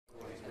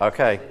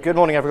Okay, good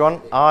morning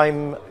everyone.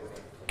 I'm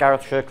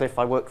Gareth Shercliffe.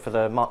 I work for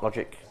the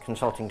MarkLogic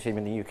consulting team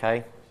in the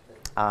UK.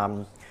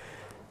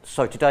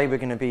 So today we're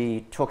going to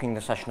be talking in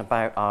the session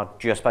about our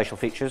geospatial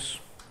features.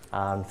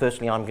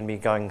 Firstly, I'm going to be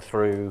going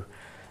through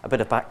a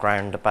bit of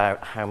background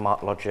about how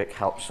MarkLogic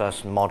helps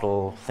us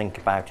model, think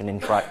about and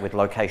interact with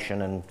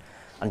location and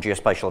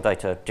geospatial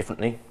data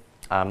differently.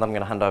 Then I'm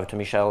going to hand over to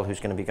Michelle, who's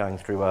going to be going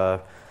through a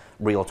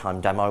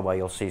real-time demo where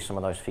you'll see some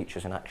of those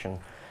features in action.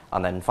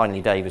 And then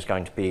finally, Dave is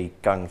going to be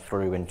going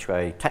through into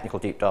a technical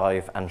deep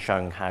dive and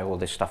showing how all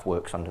this stuff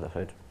works under the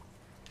hood.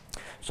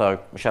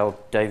 So, Michelle,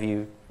 Dave,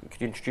 could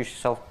you introduce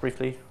yourself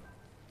briefly?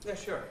 Yeah,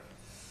 sure.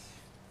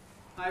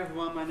 Hi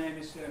everyone, my name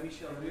is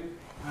Michel Ru.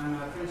 I'm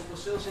a principal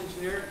sales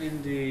engineer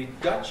in the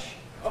Dutch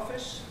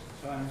office.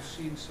 So I'm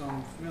seeing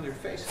some familiar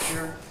faces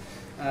here.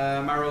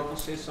 My role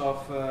consists of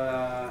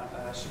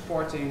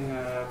supporting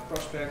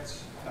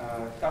prospects,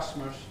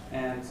 customers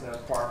and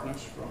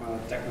partners from a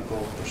technical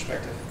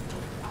perspective.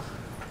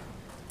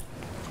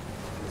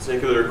 For the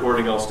sake of the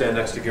recording, I'll stand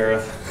next to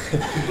Gareth.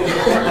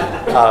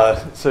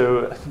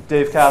 So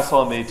Dave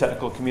Castle, I'm the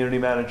technical community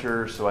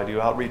manager, so I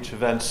do outreach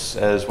events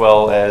as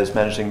well as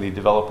managing the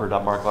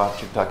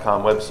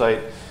developer.marklogic.com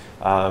website.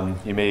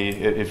 You may,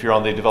 if you're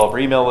on the developer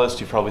email list,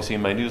 you've probably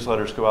seen my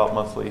newsletters go out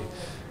monthly.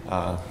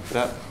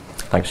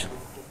 Thanks.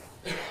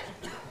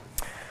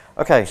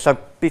 Okay, so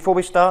before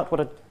we start,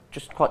 what I'd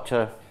just like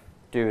to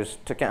do is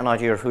to get an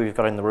idea of who we've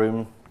got in the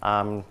room.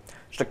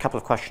 Just a couple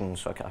of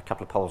questions, a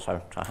couple of polls,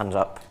 so hands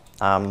up.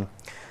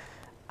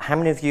 How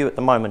many of you at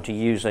the moment are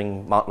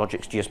using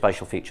MarkLogic's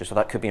geospatial features? So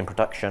that could be in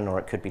production or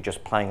it could be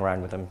just playing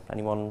around with them.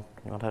 Anyone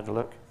had a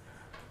look?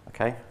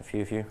 Okay, a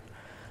few of you.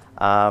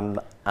 And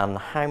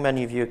how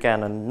many of you,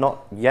 again, are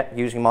not yet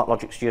using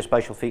MarkLogic's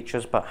geospatial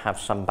features but have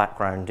some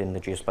background in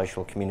the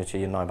geospatial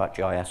community and know about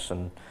GIS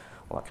and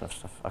all that kind of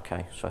stuff?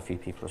 Okay, so a few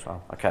people as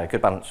well. Okay, a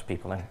good balance of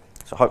people then.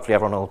 So hopefully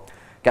everyone will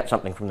get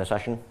something from the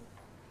session.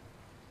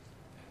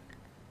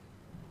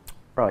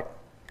 Right.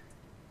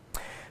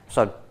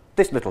 So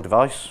this little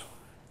device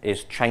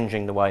is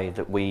changing the way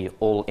that we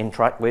all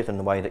interact with and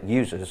the way that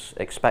users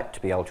expect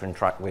to be able to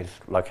interact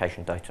with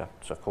location data.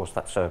 So of course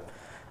that's a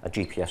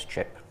GPS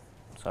chip.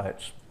 So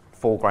it's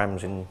 4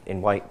 grams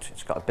in weight.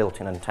 It's got a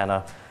built-in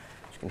antenna.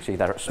 As you can see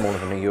there, it's smaller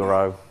than a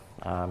euro.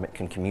 It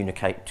can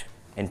communicate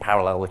in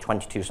parallel with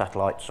 22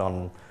 satellites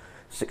on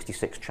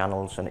 66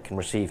 channels, and it can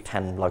receive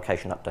 10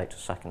 location updates a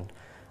second.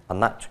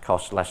 And that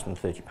costs less than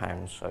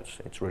 £30, so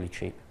it's really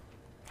cheap.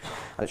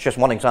 And it's just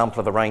one example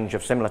of a range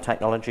of similar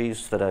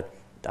technologies that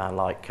are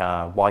like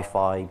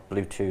Wi-Fi,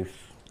 Bluetooth,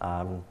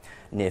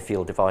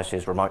 near-field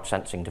devices, remote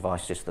sensing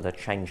devices that are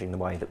changing the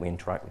way that we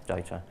interact with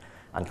data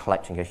and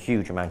collecting a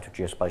huge amount of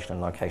geospatial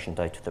and location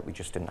data that we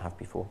just didn't have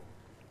before.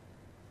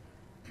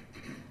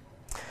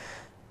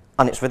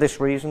 And it's for this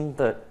reason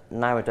that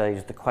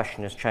nowadays the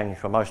question has changed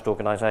for most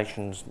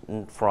organizations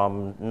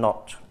from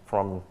not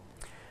from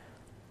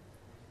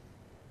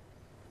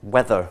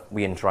whether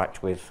we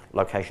interact with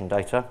location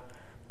data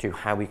to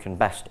how we can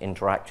best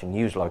interact and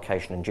use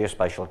location and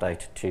geospatial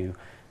data to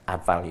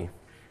add value.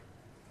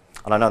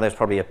 And I know there's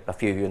probably a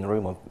few of you in the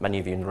room, or many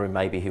of you in the room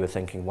maybe, who are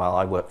thinking, well,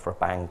 I work for a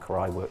bank or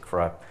I work for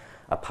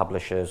a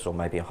publisher's or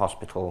maybe a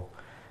hospital.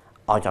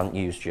 I don't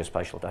use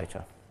geospatial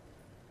data.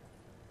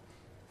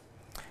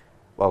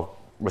 Well,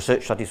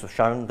 research studies have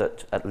shown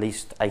that at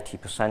least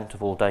 80%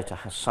 of all data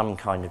has some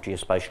kind of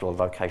geospatial or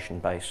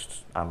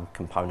location-based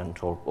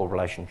component or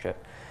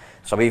relationship.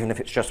 So even if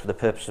it's just for the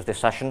purpose of this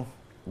session,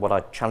 what I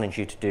challenge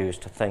you to do is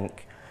to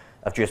think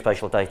of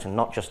geospatial data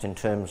not just in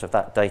terms of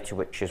that data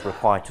which is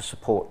required to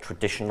support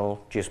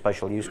traditional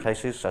geospatial use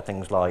cases, so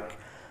things like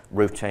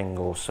routing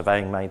or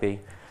surveying maybe,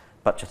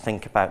 but to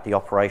think about the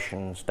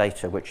operations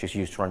data which is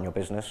used to run your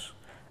business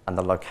and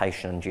the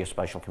location and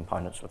geospatial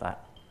components of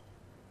that.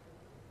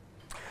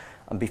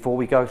 And before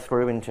we go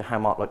through into how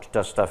MarkLogic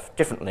does stuff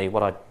differently,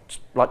 what I'd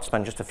like to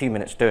spend just a few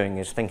minutes doing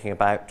is thinking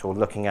about or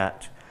looking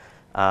at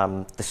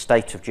the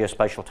state of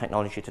geospatial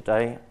technology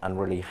today and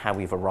really how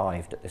we've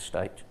arrived at this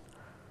state.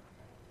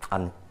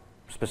 And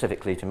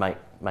specifically to make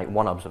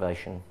one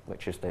observation,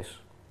 which is this.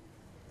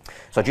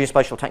 So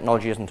geospatial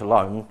technology isn't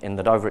alone in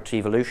that over its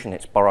evolution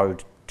it's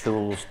borrowed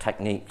tools,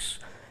 techniques,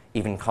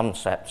 even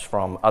concepts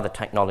from other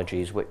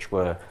technologies which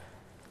were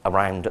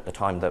around at the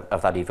time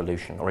of that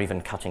evolution, or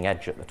even cutting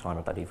edge at the time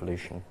of that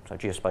evolution. So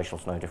geospatial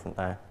is no different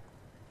there.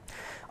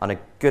 And a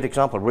good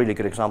example, a really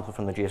good example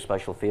from the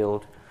geospatial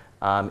field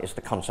is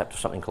the concept of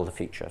something called a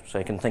feature. So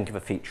you can think of a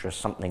feature as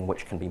something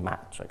which can be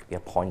mapped. So it could be a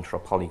point or a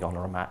polygon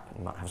or a map, and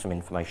you might have some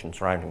information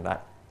surrounding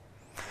that.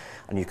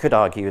 And you could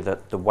argue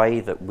that the way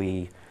that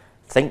we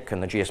think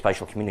and the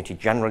geospatial community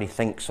generally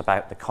thinks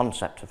about the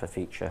concept of a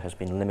feature has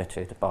been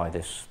limited by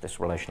this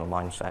relational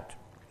mindset.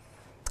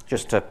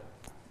 Just to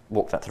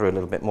walk that through a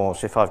little bit more.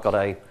 So if I've got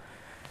a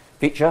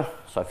feature,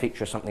 so a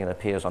feature is something that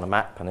appears on a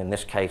map, and in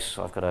this case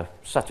I've got a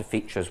set of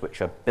features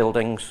which are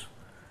buildings,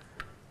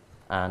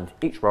 and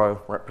each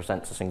row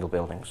represents a single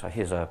building. So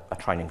here's a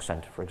training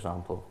center, for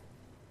example.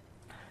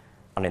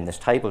 And in this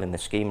table, in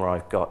this schema,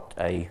 I've got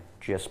a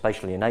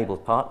geospatially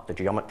enabled part, the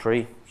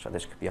geometry, so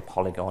this could be a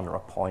polygon or a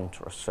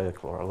point or a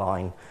circle or a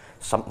line,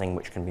 something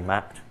which can be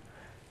mapped.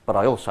 But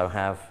I also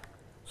have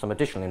some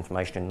additional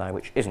information in there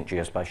which isn't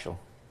geospatial.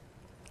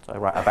 So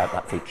right about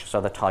that feature,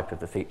 so the type of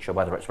the feature,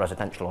 whether it's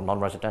residential or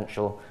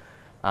non-residential,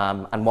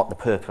 and what the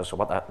purpose or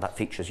what that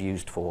feature is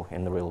used for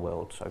in the real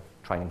world, so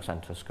training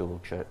centre,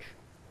 school, church.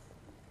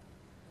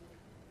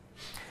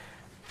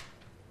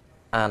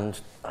 And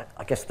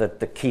I guess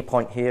the key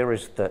point here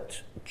is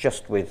that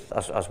just with,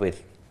 as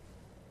with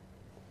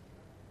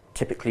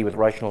typically with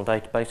relational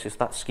databases,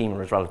 that schema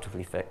is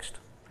relatively fixed.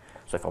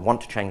 So if I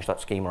want to change that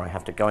schema, I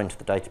have to go into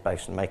the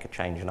database and make a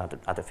change and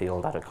add a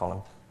field, add a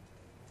column.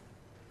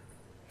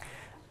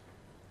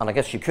 And I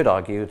guess you could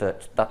argue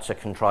that that's a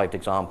contrived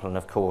example, and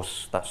of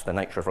course that's the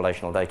nature of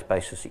relational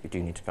databases, that you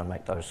do need to go and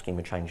make those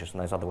schema changes,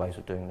 and there's other ways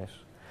of doing this.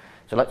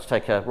 So let's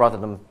take a, rather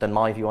than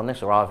my view on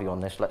this or our view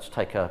on this, let's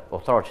take an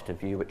authoritative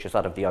view, which is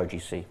that of the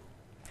OGC.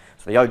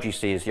 So the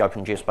OGC is the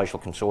Open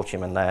Geospatial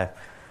Consortium, and they're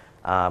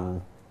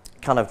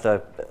kind of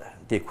the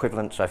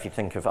equivalent. So if you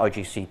think of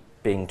OGC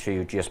being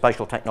to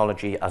geospatial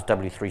technology as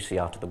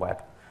W3C are to the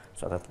web,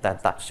 so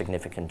that's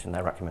significant in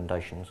their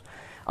recommendations.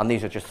 And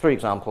these are just three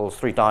examples,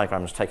 three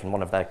diagrams taken in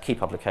one of their key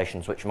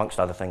publications, which amongst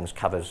other things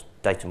covers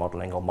data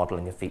modeling or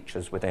modeling of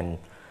features within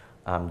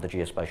the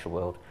geospatial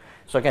world.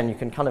 So again, you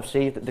can kind of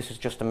see that this is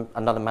just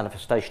another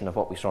manifestation of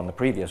what we saw on the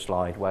previous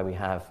slide, where we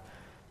have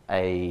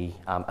a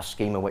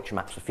schema which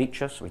maps a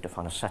feature. So we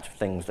define a set of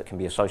things that can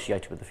be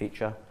associated with the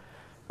feature,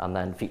 and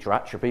then feature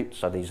attributes.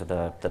 So these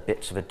are the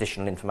bits of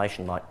additional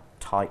information like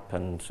type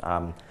and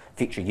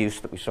feature use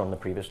that we saw on the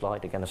previous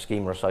slide. Again, a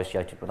schema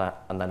associated with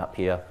that, and then up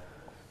here,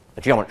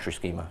 a geometry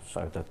schema,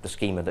 so the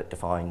schema that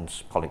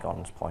defines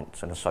polygons,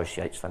 points, and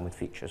associates them with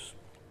features.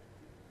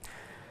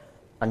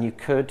 And you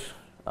could,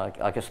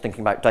 I guess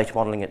thinking about data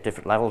modeling at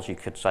different levels, you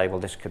could say, well,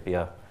 this could be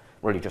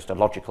really just a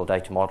logical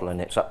data model,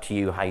 and it's up to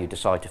you how you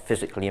decide to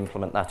physically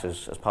implement that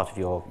as part of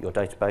your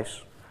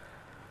database.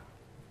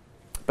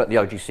 But the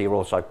OGC are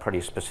also pretty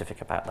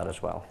specific about that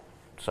as well.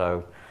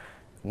 So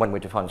when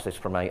we define this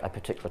from a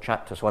particular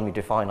chapter, so when we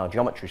define our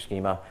geometry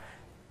schema,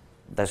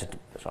 there's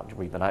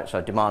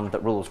a demand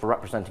that rules for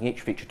representing each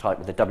feature type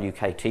with a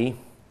WKT,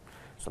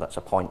 so that's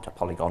a point, a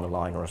polygon, a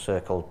line, or a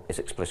circle, is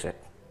explicit.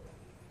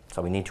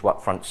 So we need to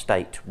upfront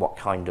state what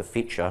kind of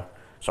feature,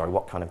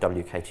 what kind of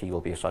WKT will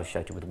be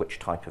associated with which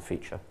type of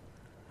feature.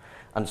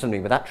 And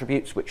similarly with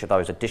attributes, which are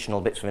those additional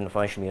bits of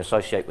information we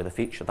associate with a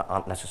feature that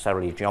aren't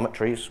necessarily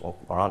geometries or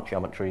aren't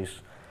geometries,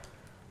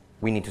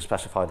 we need to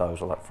specify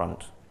those all up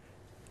front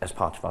as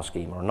part of our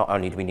schema. And not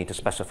only do we need to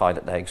specify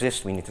that they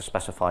exist, we need to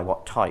specify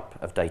what type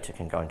of data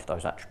can go into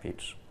those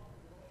attributes.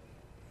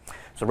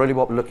 So really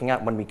what we're looking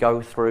at when we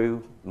go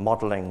through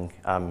modeling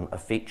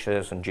of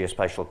features and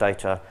geospatial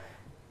data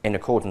in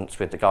accordance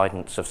with the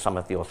guidance of some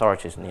of the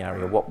authorities in the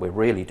area, what we're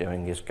really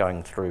doing is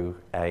going through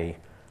a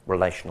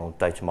relational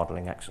data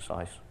modeling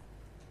exercise.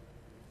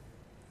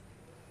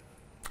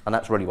 And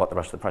that's really what the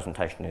rest of the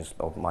presentation is,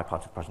 or my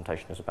part of the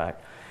presentation is about.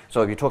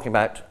 So if you're talking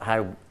about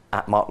how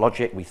at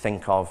MarkLogic we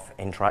think of,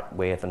 interact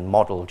with and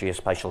model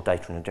geospatial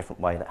data in a different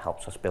way that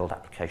helps us build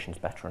applications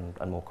better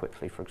and more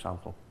quickly, for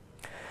example.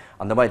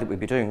 And the way that we'd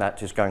be doing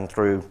that is going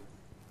through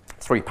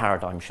three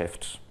paradigm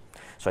shifts.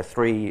 So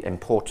three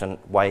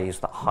important ways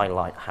that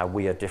highlight how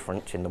we are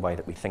different in the way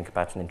that we think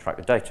about and interact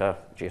with data,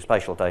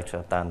 geospatial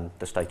data, than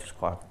the status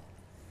quo.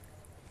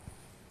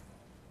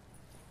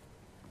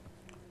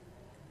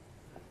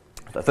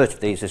 The first of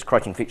these is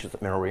creating features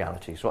that mirror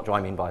reality. So what do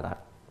I mean by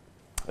that?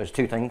 There's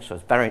two things. So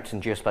there's variance in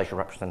geospatial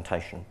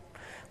representation.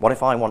 What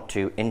if I want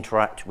to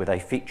interact with a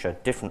feature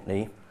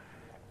differently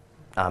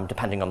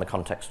depending on the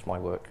context of my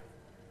work?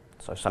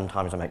 So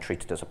sometimes I may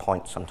treat it as a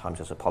point, sometimes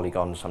as a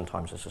polygon,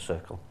 sometimes as a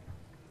circle.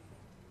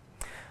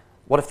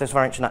 What if there's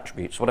variance in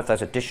attributes? What if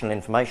there's additional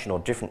information or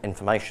different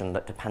information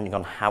that, depending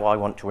on how I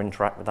want to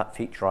interact with that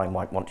feature, I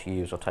might want to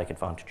use or take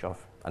advantage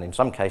of? And in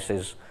some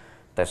cases,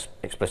 there's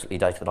explicitly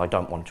data that I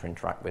don't want to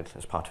interact with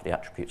as part of the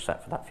attribute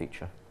set for that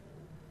feature.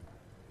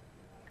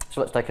 So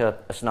let's take a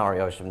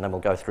scenario, and then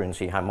we'll go through and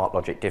see how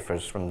MarkLogic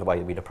differs from the way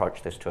that we'd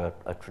approach this to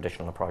a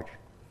traditional approach.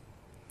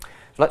 So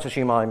let's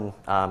assume I'm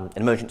an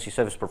emergency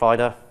service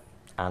provider,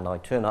 and I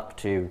turn up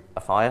to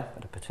a fire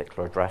at a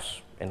particular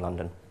address in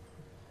London.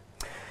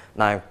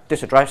 Now,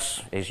 this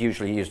address is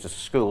usually used as a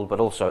school, but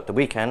also at the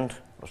weekend,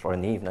 or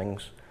in the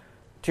evenings,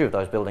 two of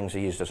those buildings are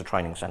used as a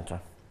training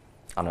centre.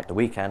 And at the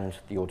weekend,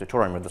 the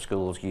auditorium of the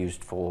school is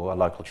used for a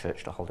local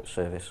church to hold its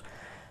service.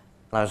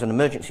 Now, as an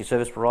emergency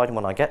service provider,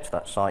 when I get to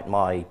that site,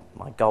 my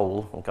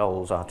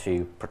goals are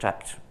to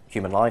protect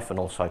human life and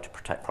also to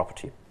protect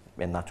property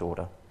in that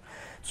order.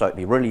 So it'd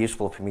be really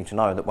useful for me to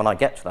know that when I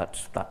get to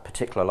that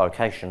particular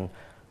location,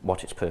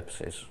 what its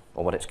purpose is,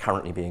 or what it's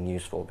currently being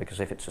used for.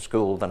 Because if it's a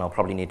school, then I'll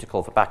probably need to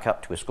call for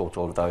backup to escort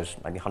all of those,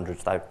 maybe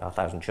hundreds,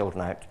 1,000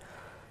 children out.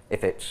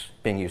 If it's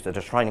being used as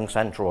a training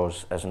centre or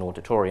as an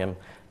auditorium,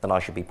 then I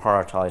should be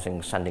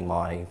prioritising sending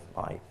my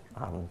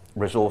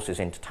resources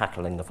into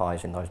tackling the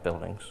fires in those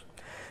buildings.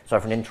 So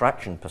from an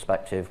interaction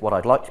perspective, what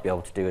I'd like to be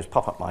able to do is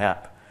pop up my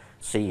app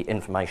see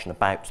information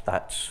about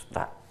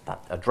that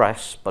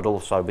address, but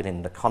also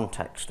within the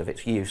context of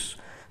its use,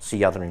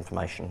 see other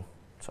information,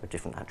 so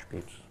different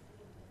attributes.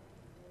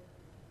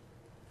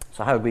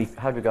 So how do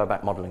we go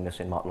about modelling this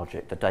in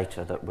MarkLogic, the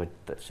data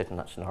that sit in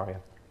that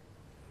scenario?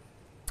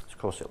 So of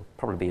course, it'll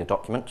probably be a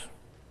document.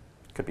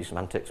 Could be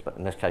semantics, but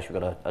in this case, we've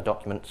got a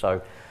document.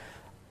 So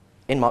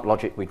in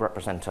MarkLogic, we'd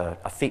represent a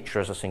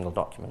feature as a single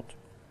document.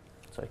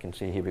 So you can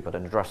see here we've got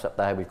an address up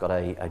there, we've got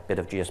a bit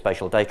of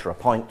geospatial data, a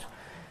point,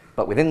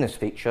 but within this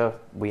feature,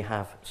 we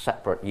have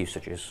separate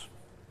usages.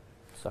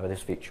 So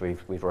this feature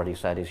we've already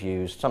said is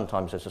used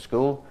sometimes as a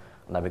school,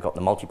 and then we've got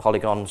the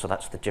multi-polygon, so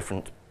that's the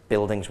different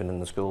buildings within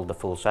the school, the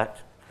full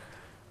set.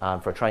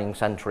 For a training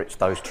centre, it's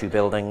those two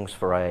buildings.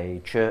 For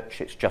a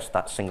church, it's just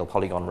that single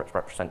polygon which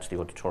represents the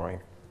auditorium.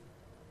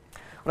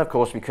 And of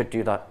course, we could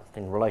do that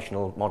in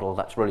relational model.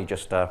 That's really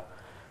just a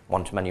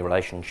one-to-many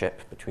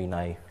relationship between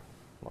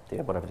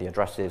whatever the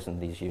address is and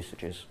these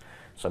usages.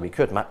 So we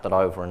could map that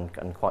over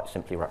and quite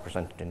simply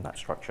represent it in that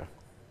structure.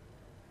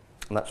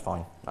 And that's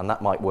fine. And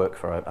that might work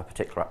for a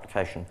particular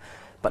application.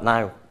 But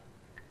now,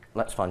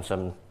 let's find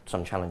some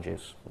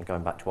challenges. And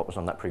going back to what was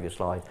on that previous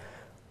slide,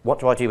 what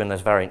do I do when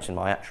there's variance in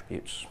my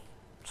attributes?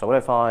 So what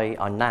if I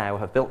now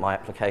have built my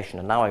application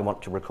and now I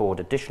want to record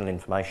additional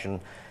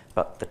information,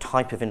 but the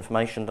type of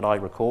information that I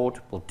record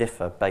will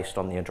differ based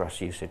on the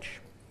address usage.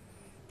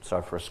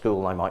 So for a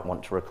school, I might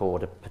want to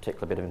record a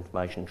particular bit of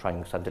information,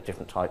 training centre,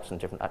 different types and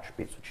different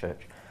attributes for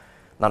church.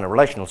 Now in a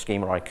relational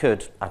schema, I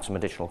could add some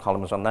additional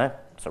columns on there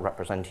to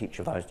represent each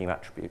of those new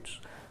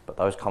attributes. But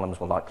those columns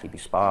will likely be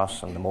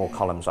sparse, and the more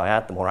columns I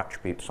add, the more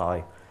attributes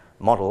I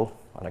model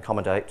and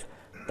accommodate,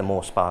 the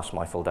more sparse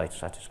my full data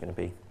set is going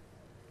to be.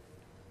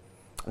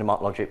 In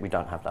MarkLogic, we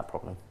don't have that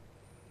problem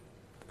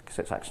because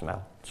it's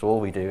XML. So all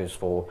we do is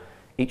for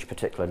each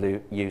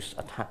particular use,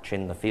 attach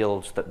in the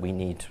fields that we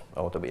need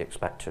or that we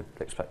expect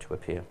to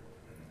appear.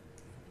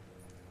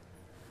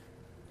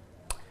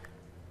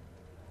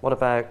 What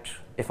about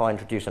if I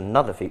introduce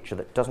another feature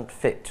that doesn't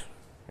fit,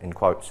 in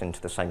quotes, into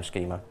the same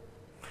schema?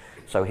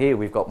 So here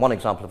we've got one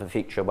example of a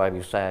feature where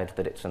we've said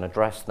that it's an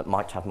address that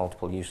might have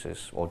multiple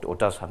uses or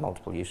does have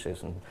multiple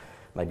uses and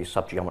maybe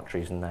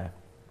subgeometries in there.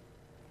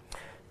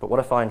 But what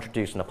if I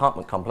introduce an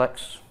apartment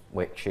complex,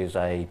 which is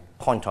a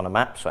point on a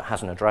map, so it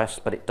has an address,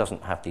 but it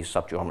doesn't have these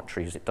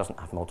subgeometries, it doesn't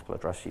have multiple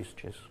address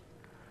usages.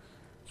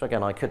 So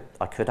again, I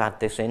could add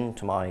this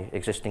into my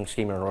existing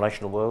schema in a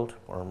relational world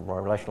or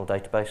a relational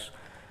database,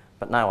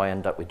 but now I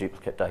end up with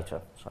duplicate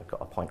data. So I've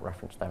got a point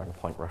reference there and a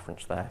point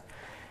reference there.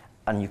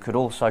 And you could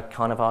also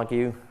kind of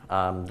argue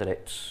that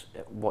it's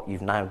what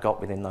you've now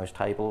got within those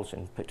tables,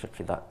 in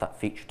particularly that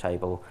feature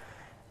table,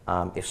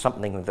 is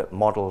something that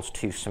models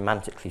two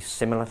semantically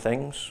similar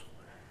things,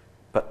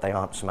 but they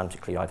aren't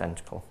semantically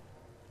identical.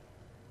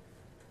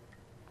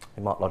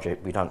 In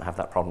MarkLogic, we don't have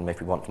that problem.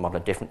 If we want to model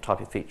a different type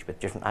of feature with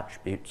different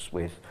attributes,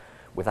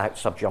 without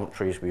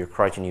subgeometries, we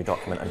create a new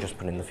document and just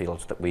put in the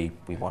fields that we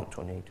want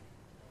or need.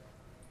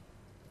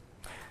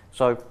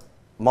 So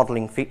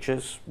modeling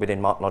features within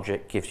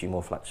MarkLogic gives you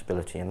more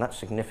flexibility, and that's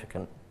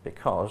significant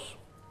because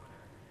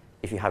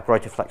if you have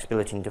greater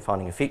flexibility in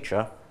defining a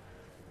feature,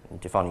 in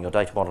defining your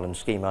data model and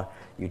schema,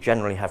 you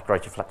generally have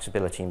greater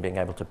flexibility in being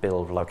able to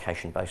build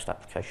location-based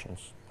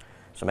applications.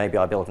 So maybe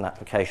I build an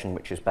application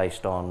which is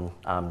based on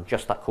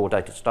just that core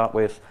data to start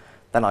with,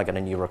 then I get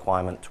a new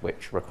requirement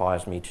which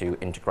requires me to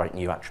integrate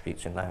new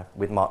attributes in there.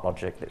 With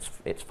MarkLogic,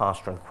 it's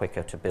faster and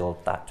quicker to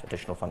build that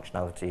additional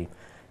functionality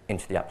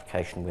into the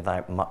application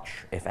without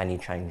much, if any,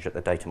 change at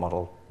the data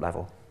model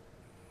level.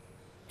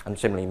 And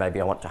similarly,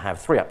 maybe I want to have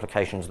 3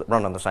 applications that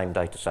run on the same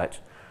data set.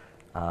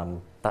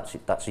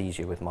 That's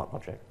easier with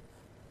MarkLogic.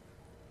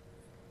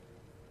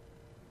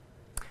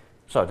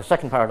 So the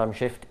second paradigm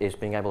shift is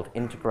being able to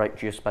integrate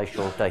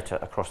geospatial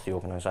data across the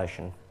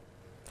organization.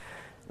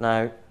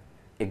 Now,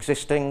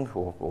 existing,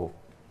 or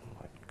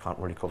I can't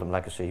really call them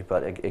legacy,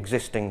 but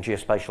existing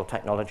geospatial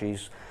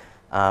technologies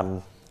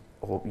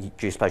or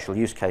geospatial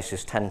use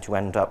cases tend to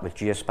end up with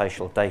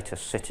geospatial data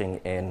sitting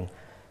in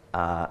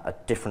a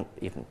different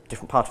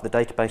part of the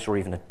database or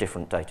even a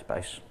different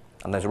database.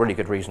 And there's a really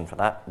good reason for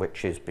that,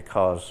 which is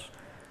because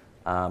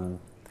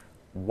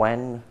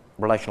when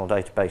relational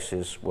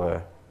databases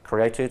were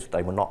created,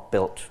 they were not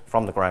built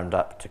from the ground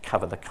up to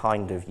cover the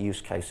kind of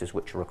use cases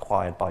which are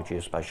required by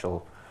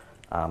geospatial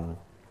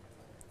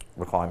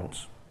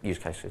requirements, use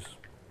cases.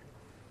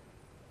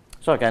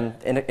 So again,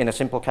 in a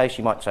simple case,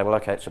 you might say, well,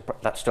 okay,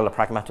 that's still a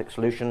pragmatic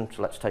solution.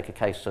 So let's take a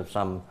case of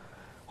some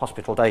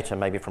hospital data,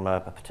 maybe from a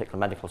particular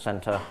medical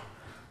center.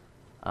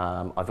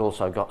 I've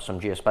also got some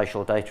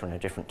geospatial data in a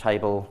different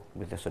table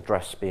with this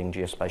address being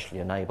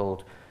geospatially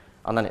enabled.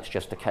 And then it's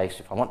just a case,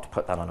 if I want to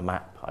put that on a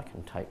map, I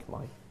can take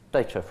my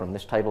data from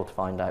this table to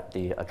find out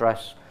the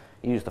address,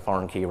 use the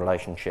foreign key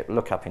relationship,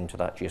 look up into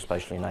that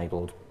geospatially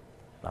enabled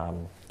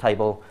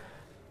table,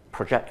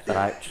 project that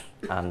out,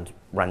 and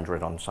render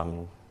it on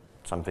some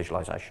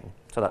visualization.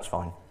 So that's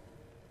fine.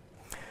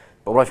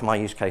 But what if my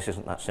use case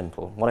isn't that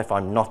simple? What if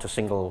I'm not a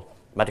single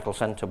medical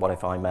center? What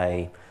if I'm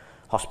a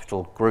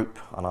hospital group,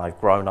 and I've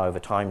grown over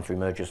time through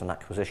mergers and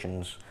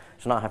acquisitions.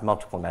 So now I have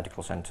multiple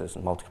medical centres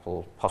and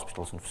multiple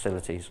hospitals and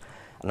facilities.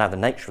 And now the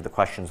nature of the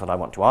questions that I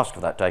want to ask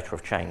of that data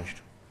have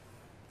changed.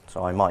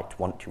 So I might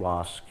want to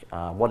ask,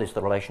 what is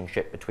the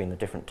relationship between the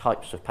different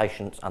types of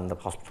patients and the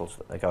hospitals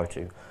that they go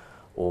to?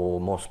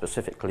 Or more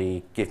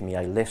specifically, give me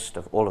a list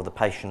of all of the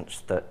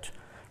patients that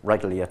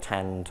regularly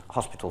attend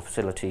hospital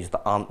facilities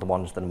that aren't the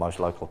ones that are most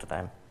local to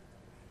them.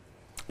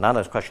 Now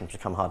those questions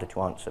become harder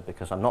to answer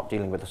because I'm not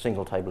dealing with a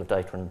single table of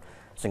data and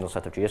a single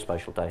set of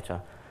geospatial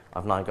data.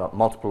 I've now got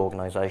multiple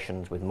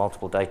organisations with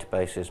multiple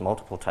databases,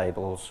 multiple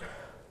tables,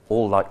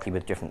 all likely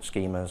with different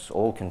schemas,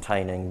 all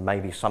containing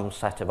maybe some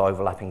set of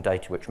overlapping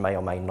data which may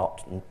or may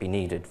not be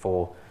needed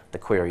for the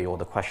query or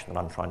the question that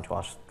I'm trying to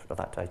ask for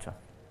that data.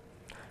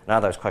 Now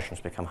those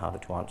questions become harder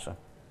to answer.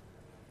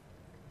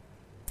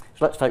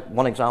 So let's take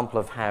one example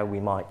of how we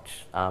might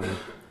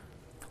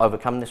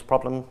overcome this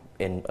problem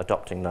in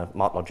adopting the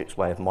MarkLogic's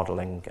way of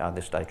modelling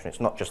this data. And it's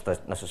not just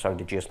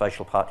necessarily the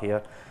geospatial part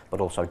here,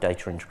 but also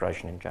data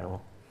integration in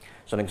general.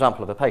 So an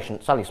example of a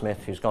patient, Sally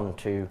Smith, who's gone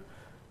to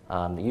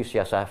the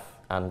UCSF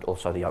and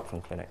also the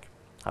Oakland Clinic.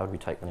 How would we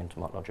take them into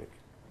MarkLogic?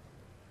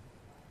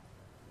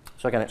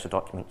 So again, it's a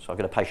document. So I've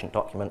got a patient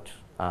document.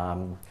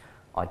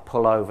 I'd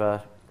pull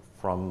over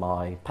from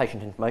my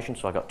patient information.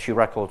 So I've got 2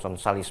 records on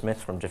Sally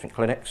Smith from different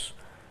clinics,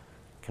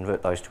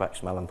 convert those to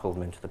XML and pull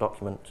them into the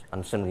document,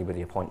 and similarly with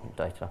the appointment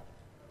data.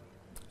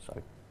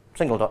 So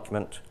single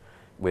document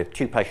with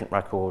 2 patient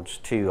records,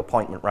 2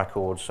 appointment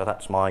records. So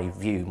that's my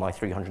view, my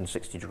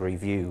 360-degree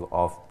view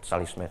of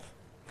Sally Smith.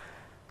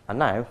 And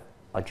now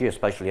I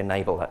geospatially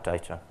enable that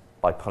data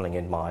by pulling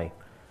in my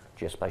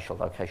geospatial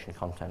location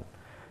content.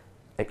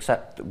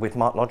 Except with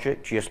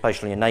MarkLogic,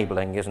 geospatially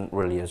enabling isn't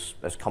really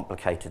as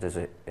complicated as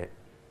it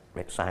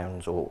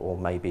sounds or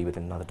may be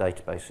within other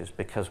databases,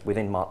 because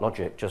within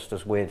MarkLogic, just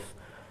as with,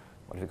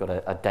 we've got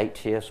a date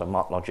here, so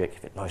MarkLogic,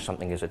 if it knows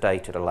something is a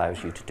date, it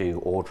allows you to do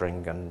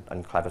ordering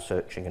and clever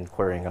searching and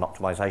querying and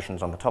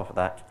optimizations on the top of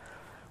that.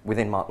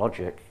 Within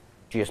MarkLogic,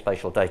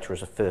 geospatial data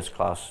is a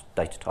first-class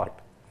data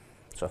type.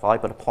 So if I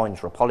put a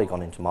point or a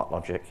polygon into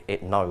MarkLogic,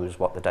 it knows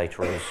what the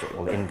data is. It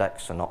will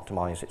index and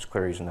optimize its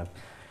queries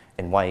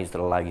in ways that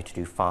allow you to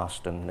do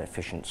fast and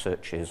efficient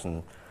searches,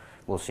 and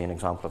we'll see an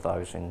example of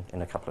those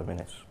in a couple of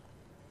minutes.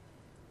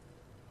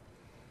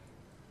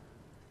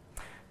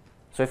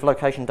 So if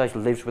location data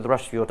lives with the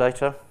rest of your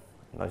data,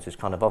 this is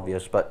kind of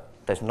obvious, but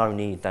there's no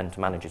need then to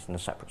manage it in a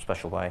separate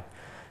special way.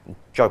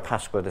 Joe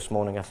Pasqua this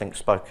morning, I think,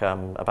 spoke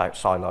about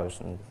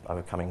silos and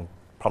overcoming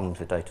problems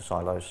with data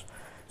silos.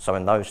 So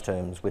in those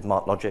terms, with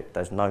MarkLogic,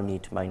 there's no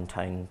need to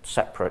maintain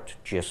separate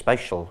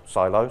geospatial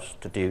silos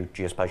to do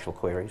geospatial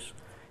queries,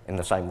 in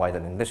the same way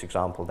that in this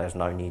example, there's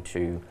no need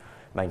to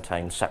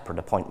maintain separate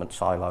appointment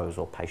silos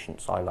or patient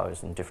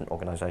silos in different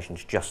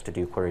organizations just to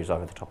do queries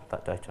over the top of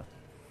that data.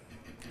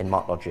 In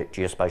MarkLogic,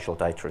 geospatial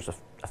data is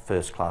a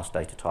first-class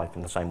data type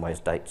in the same way as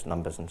dates,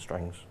 numbers, and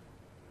strings.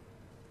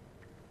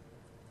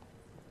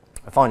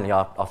 And finally,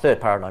 our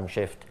third paradigm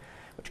shift,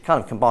 which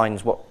kind of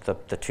combines what the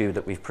 2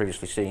 that we've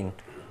previously seen,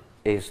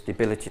 is the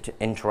ability to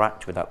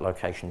interact with that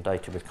location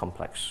data with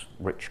complex,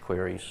 rich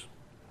queries.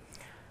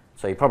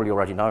 So you probably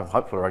already know,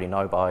 hopefully already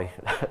know by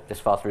this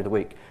far through the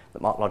week,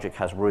 that MarkLogic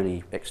has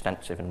really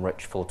extensive and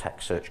rich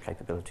full-text search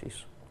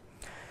capabilities.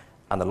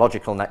 And the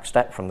logical next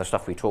step from the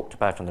stuff we talked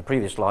about on the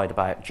previous slide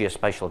about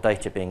geospatial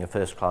data being a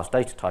first-class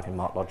data type in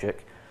MarkLogic,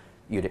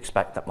 you'd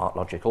expect that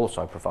MarkLogic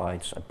also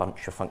provides a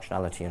bunch of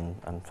functionality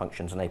and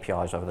functions and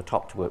APIs over the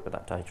top to work with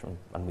that data,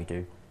 and we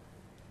do.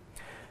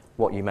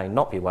 What you may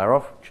not be aware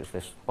of, which is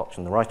this box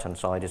on the right-hand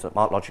side, is that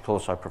MarkLogic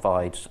also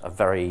provides a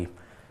very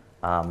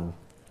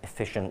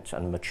efficient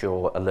and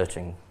mature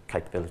alerting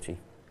capability.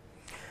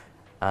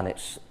 And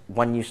it's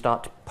when you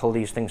start to pull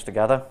these things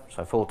together,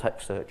 so full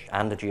text search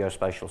and a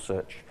geospatial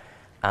search,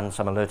 and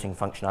some alerting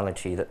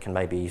functionality that can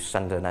maybe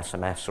send an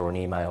SMS or an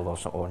email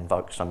or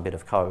invoke some bit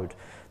of code,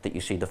 that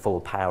you see the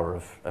full power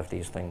of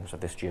these things,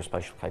 of this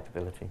geospatial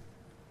capability.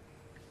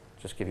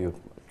 Just give you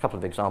a couple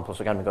of examples.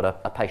 Again, we've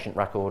got a patient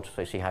record,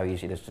 so you see how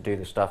easy it is to do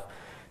this stuff.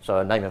 So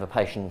a name of a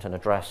patient, an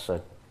address,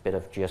 a bit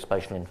of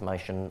geospatial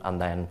information,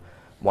 and then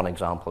one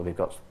example. We've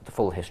got the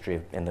full history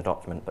in the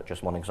document, but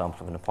just one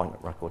example of an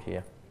appointment record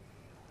here.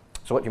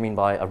 So what do you mean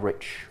by a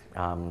rich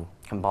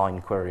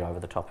combined query over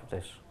the top of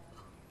this?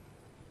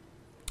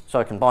 So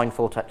a combined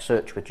full-text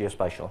search with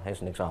geospatial. Here's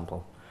an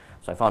example.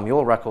 So if I'm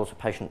your records of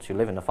patients who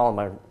live in a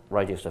file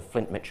radius of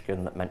Flint,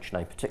 Michigan that mention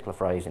a particular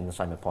phrase in the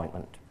same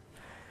appointment.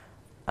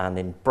 And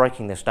in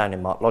breaking this down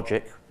in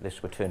MarkLogic,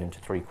 this would turn into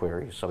 3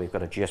 queries. So we've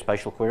got a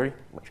geospatial query,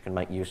 which can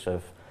make use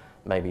of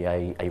maybe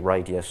a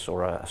radius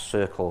or a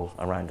circle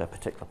around a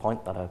particular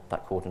point,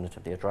 that coordinate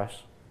of the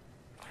address.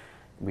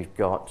 We've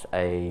got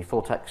a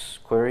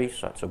full-text query,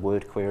 so it's a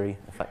word query,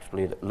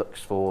 effectively, that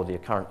looks for the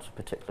occurrence of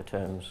particular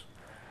terms.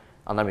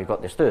 And then we've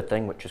got this third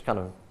thing, which is kind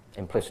of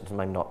implicit and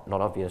maybe not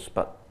obvious,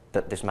 but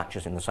that this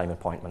matches in the same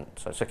appointment.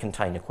 So it's a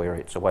container query.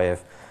 It's a way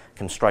of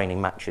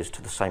constraining matches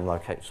to the same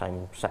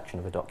section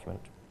of a document.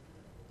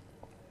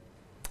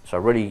 So a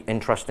really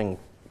interesting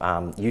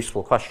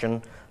useful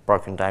question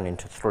broken down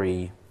into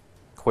 3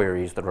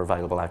 queries that are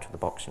available out of the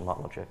box in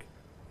MarkLogic.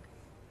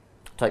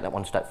 Take that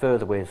one step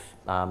further with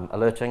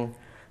alerting,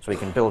 so we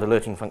can build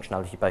alerting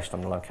functionality based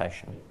on the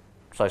location.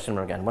 So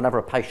similar again, whenever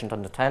a patient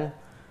under 10, of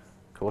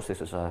course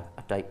this is a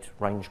date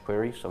range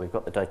query, so we've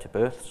got the date of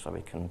birth, so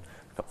we've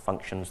got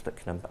functions that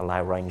can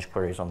allow range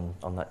queries on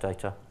that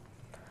data.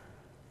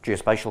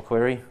 Geospatial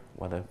query,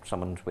 whether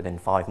someone's within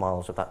 5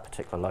 miles of that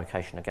particular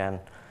location again.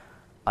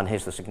 And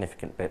here's the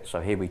significant bit.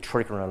 So here we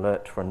trigger an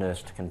alert for a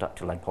nurse to conduct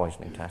a lead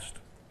poisoning test.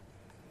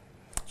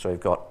 So we've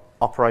got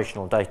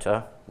operational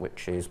data,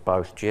 which is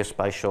both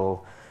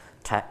geospatial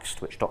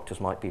text, which doctors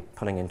might be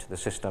putting into the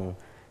system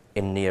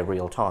in near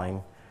real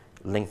time,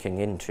 linking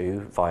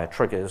into, via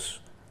triggers,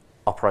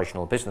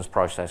 operational business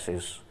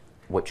processes,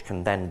 which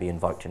can then be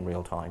invoked in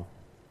real time.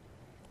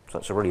 So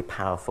it's a really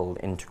powerful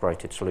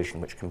integrated solution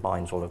which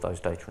combines all of those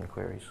data and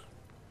queries.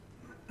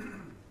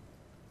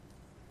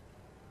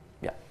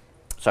 Yeah.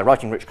 So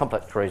writing rich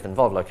complex queries that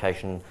involve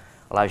location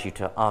allows you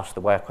to ask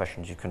the where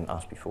questions you couldn't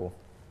ask before.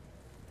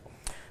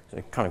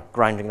 So kind of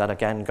grounding that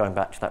again, going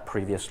back to that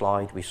previous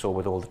slide we saw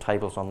with all the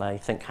tables on there,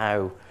 think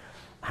how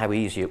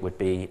easy it would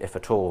be, if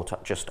at all, to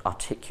just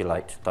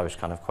articulate those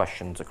kind of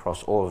questions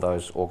across all of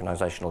those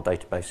organizational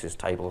databases,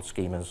 tables,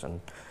 schemas,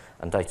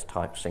 and data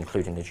types,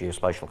 including the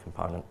geospatial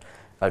component.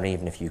 And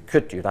even if you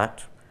could do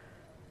that,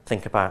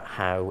 think about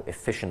how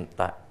efficient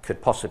that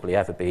could possibly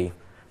ever be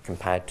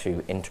compared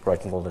to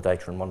integrating all the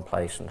data in one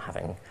place and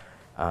having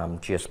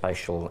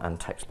geospatial and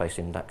text-based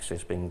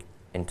indexes being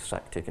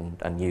intersected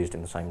and used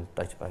in the same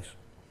database.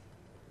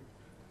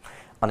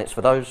 And it's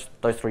for those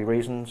 3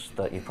 reasons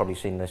that you've probably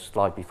seen this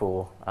slide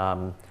before,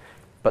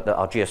 but that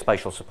our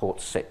geospatial support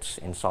sits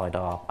inside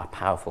our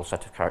powerful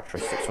set of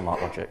characteristics for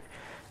MarkLogic.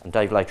 And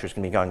Dave later is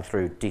going to be going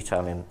through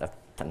detail in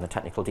the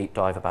technical deep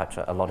dive about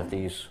a lot of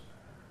these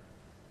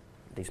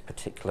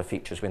particular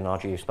features within our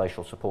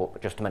geospatial support,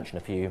 but just to mention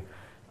a few.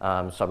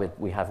 So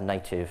we have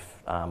native,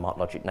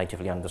 MarkLogic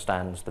natively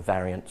understands the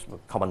variants,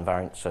 common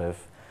variants of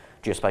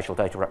geospatial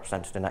data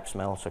represented in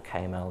XML, so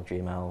KML,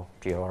 GML,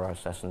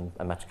 GeoRSS, and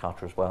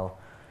Metadata as well.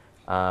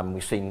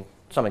 We've seen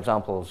some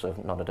examples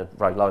of, not at a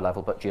very low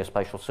level, but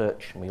geospatial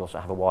search, and we also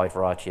have a wide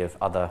variety of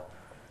other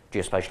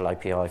geospatial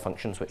API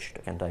functions, which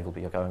again Dave will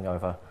be going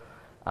over,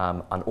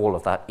 and all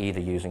of that either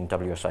using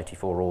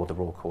WS84 or the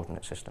raw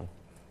coordinate system.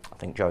 I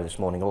think Joe this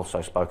morning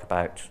also spoke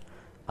about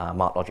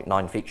MarkLogic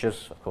 9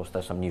 features. Of course,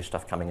 there's some new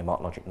stuff coming in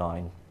MarkLogic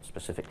 9,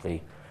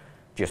 specifically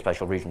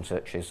geospatial region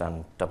searches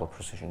and double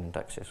precision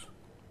indexes.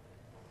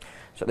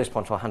 So at this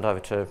point, I'll hand over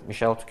to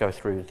Michel to go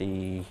through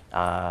the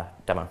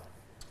demo. All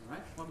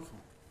right, wonderful.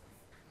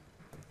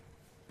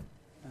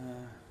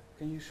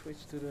 Can you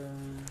switch to the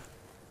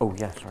Oh,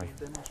 yeah, sorry.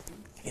 demo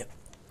screen? Yep.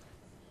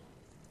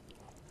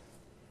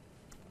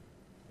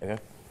 There you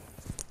go.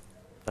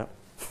 No.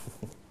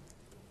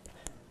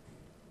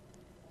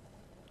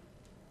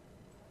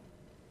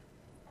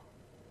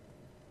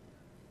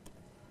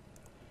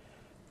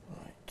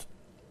 Right.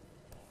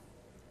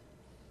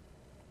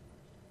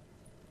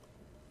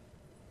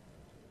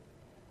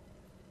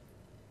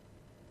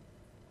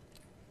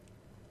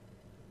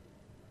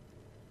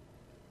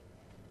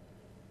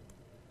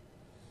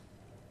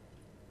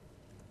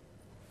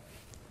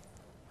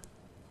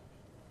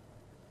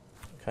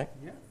 Okay.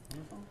 Yeah,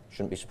 wonderful.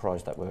 Shouldn't be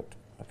surprised that worked.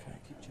 Okay.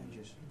 Keep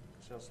changes.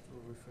 Just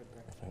will refer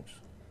back. Thanks.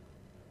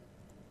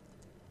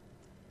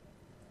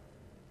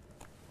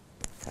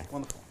 Okay.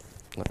 Wonderful.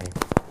 Let me.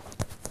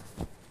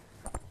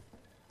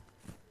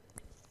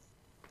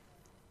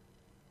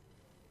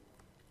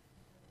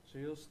 So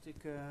you'll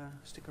stick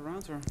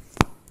around, or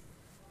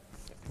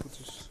put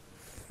this?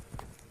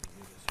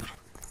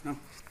 No.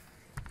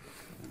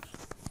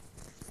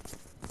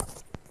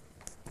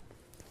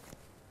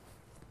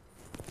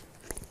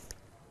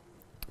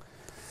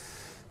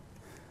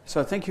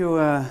 So thank you,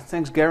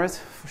 thanks Garrett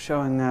for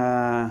showing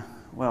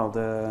well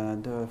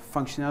the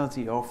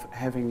functionality of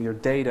having your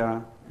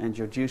data and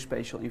your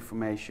geospatial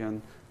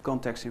information,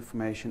 context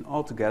information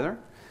all together.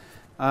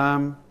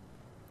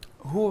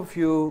 Who of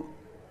you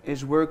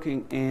is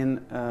working in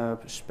a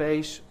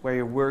space where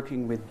you're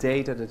working with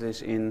data that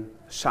is in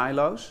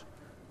silos?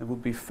 It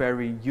would be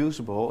very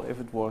usable if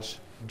it was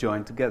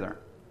joined together.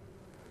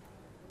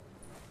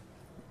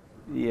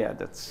 Yeah,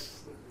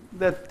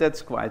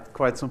 that's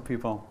quite some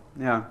people.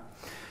 Yeah.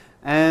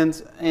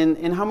 And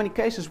in how many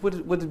cases would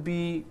it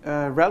be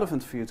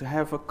relevant for you to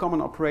have a common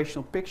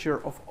operational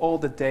picture of all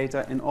the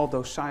data in all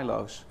those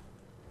silos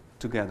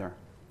together?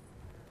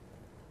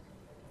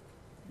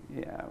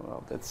 Yeah,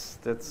 well, that's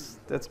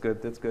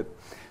good. That's good.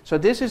 So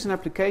this is an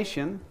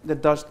application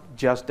that does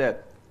just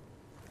that.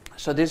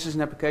 So this is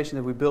an application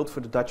that we built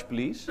for the Dutch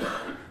police,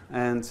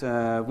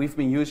 and we've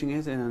been using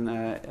it in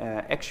an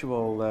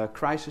actual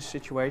crisis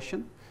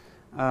situation.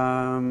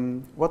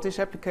 What this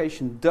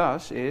application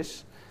does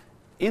is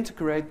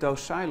integrate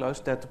those silos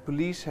that the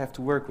police have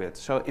to work with.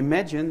 So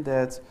imagine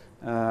that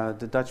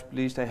the Dutch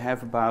police, they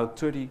have about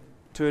 30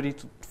 to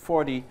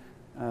 40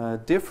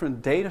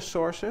 different data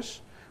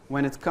sources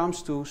when it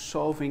comes to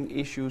solving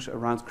issues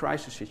around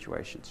crisis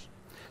situations.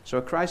 So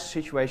a crisis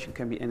situation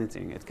can be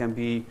anything. It can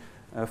be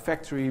a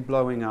factory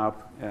blowing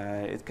up.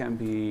 It can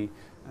be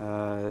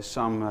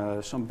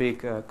some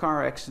big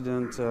car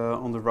accident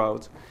on the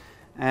road.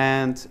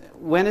 And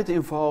when it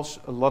involves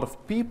a lot of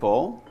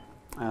people,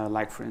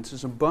 like for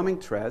instance a bombing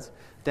threat,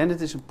 then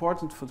it is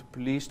important for the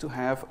police to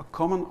have a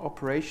common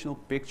operational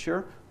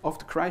picture of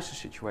the crisis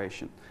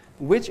situation,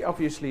 which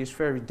obviously is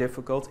very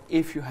difficult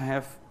if you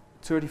have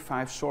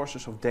 35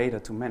 sources of data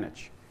to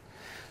manage.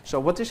 So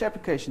what this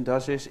application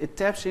does is it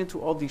taps into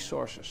all these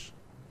sources,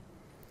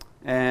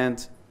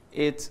 and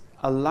it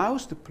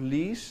allows the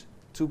police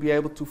to be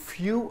able to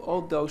view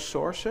all those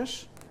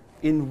sources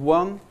in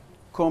one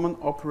common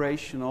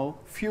operational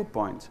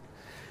viewpoint.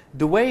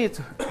 The way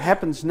it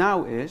happens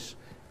now is,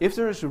 if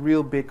there is a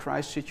real big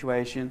crisis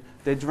situation,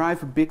 they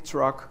drive a big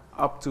truck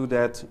up to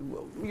that.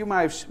 You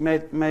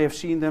may have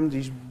seen them,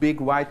 these big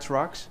white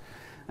trucks,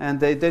 and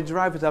they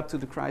drive it up to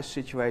the crisis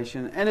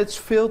situation, and it's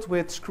filled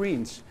with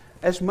screens,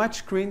 as much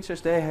screens as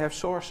they have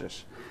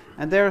sources.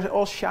 And they're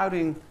all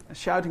shouting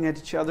at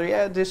each other,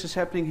 yeah, this is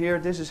happening here,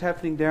 this is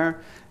happening there.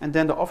 And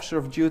then the officer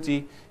of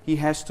duty, he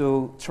has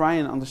to try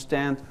and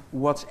understand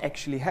what's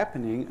actually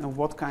happening and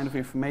what kind of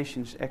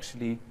information is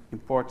actually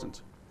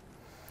important.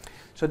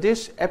 So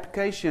this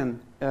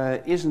application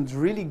isn't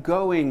really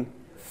going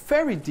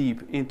very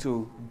deep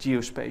into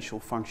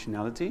geospatial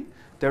functionality.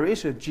 There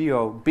is a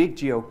big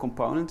geo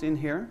component in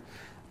here,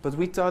 but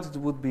we thought it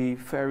would be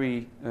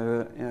very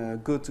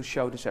good to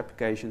show this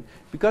application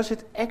because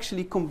it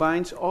actually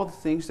combines all the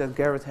things that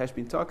Garrett has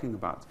been talking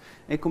about.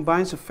 It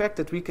combines the fact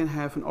that we can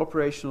have an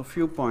operational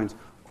viewpoint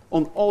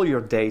on all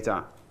your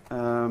data,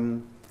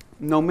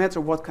 no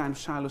matter what kind of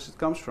silos it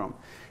comes from.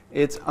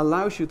 It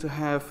allows you to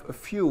have a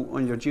view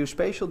on your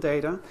geospatial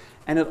data,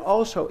 and it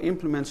also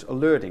implements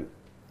alerting.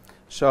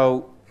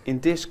 So in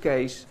this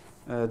case,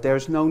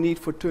 there's no need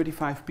for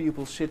 35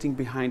 people sitting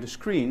behind a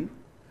screen.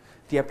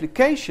 The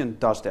application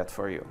does that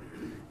for you.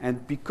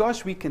 And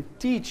because we can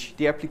teach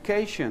the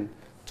application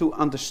to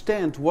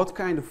understand what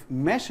kind of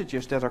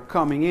messages that are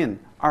coming in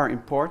are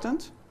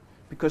important,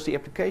 because the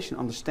application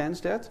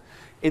understands that,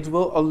 it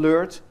will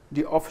alert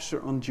the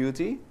officer on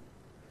duty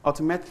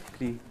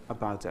automatically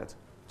about that.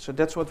 So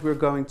that's what we're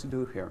going to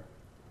do here.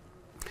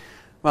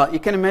 Well, you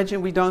can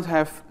imagine we don't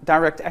have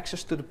direct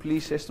access to the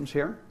police systems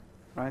here,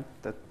 right?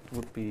 That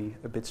would be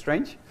a bit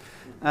strange.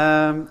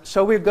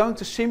 So we're going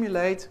to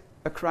simulate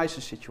a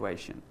crisis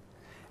situation.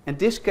 In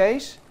this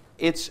case,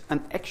 it's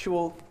an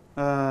actual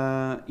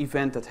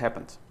event that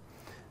happened.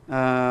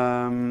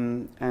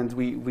 And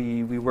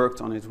we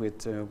worked on it with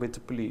the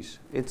police.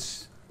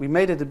 We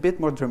made it a bit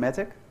more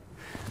dramatic.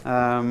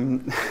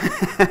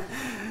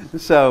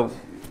 So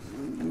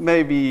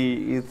maybe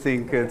you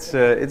think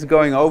it's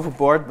going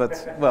overboard,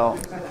 but well.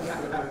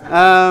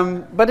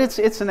 But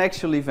it's an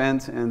actual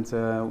event,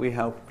 and we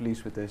help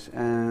police with this.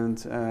 And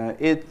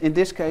in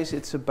this case,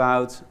 it's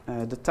about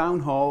the town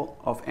hall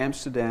of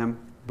Amsterdam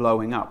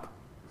blowing up.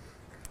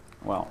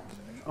 Well,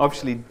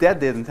 obviously that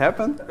didn't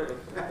happen.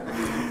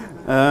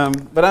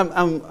 But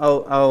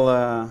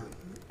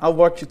I'll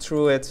walk you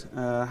through it,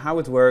 how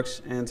it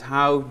works, and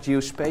how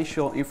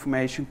geospatial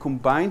information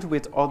combined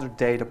with other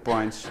data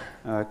points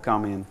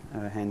come in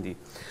handy.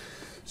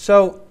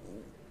 So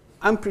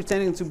I'm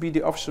pretending to be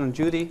the officer on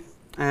duty,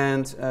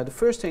 and the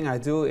first thing I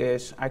do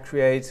is I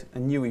create a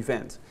new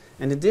event.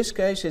 And in this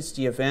case, it's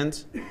the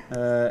event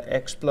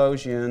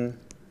explosion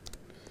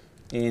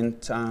in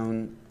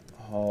town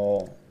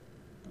hall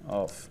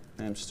of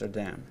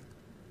Amsterdam.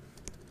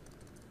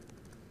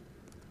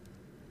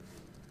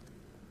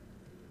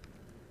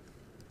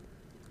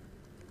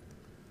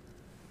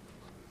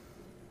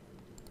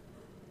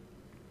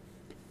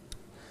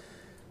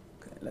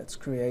 Let's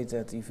create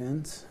that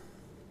event.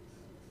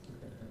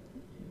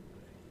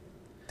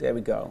 There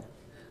we go.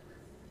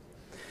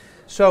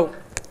 So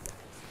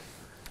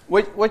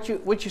what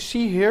you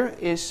see here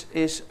is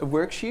a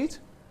worksheet,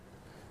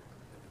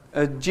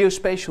 a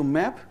geospatial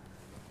map,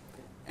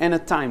 and a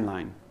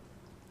timeline.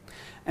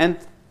 And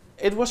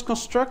it was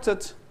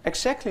constructed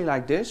exactly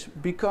like this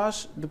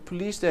because the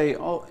police,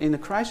 in a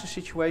crisis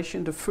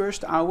situation, the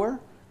first hour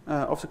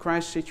of the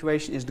crisis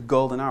situation is the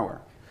golden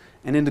hour.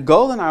 And in the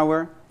golden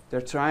hour,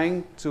 they're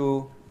trying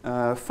to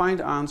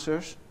find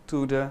answers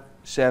to the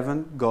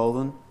 7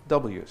 golden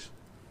W's.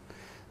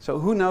 So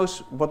who knows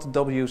what the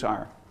W's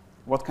are?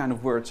 What kind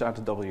of words are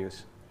the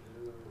W's?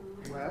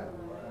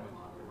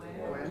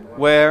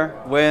 Where,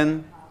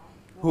 when,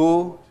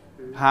 who,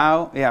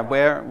 how, yeah,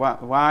 where,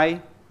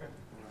 why,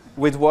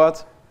 with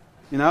what,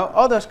 you know,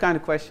 all those kind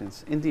of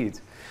questions, indeed.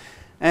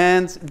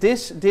 And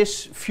this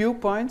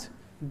viewpoint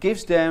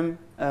gives them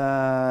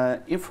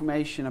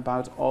information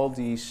about all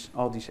these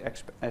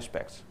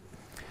aspects.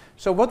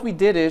 So what we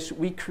did is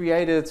we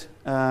created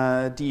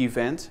the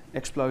event,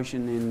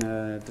 explosion in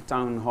the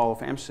town hall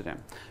of Amsterdam.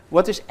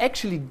 What this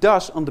actually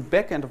does on the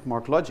back end of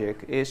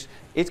MarkLogic is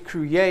it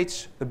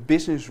creates a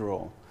business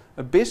rule.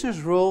 a business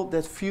rule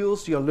that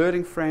fuels the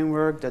alerting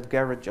framework that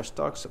Garrett just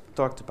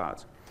talked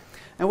about.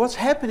 And what's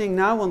happening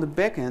now on the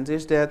back end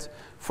is that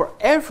for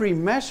every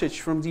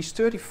message from these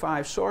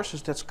 35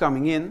 sources that's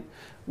coming in,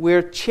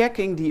 we're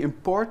checking the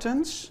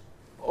importance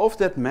of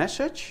that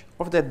message,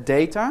 of that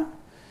data,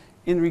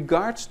 in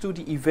regards to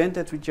the event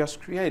that we just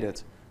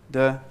created,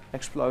 the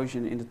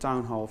explosion in the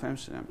town hall of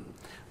Amsterdam.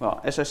 Well,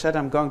 as I said,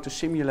 I'm going to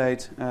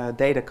simulate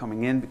data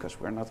coming in because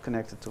we're not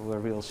connected to a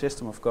real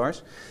system, of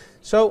course.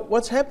 So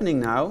what's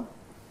happening now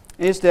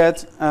is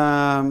that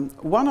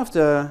one of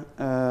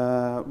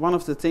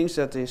the things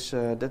that is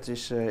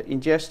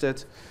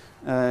ingested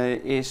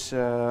is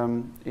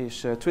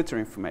Twitter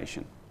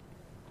information,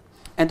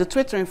 and the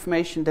Twitter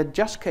information that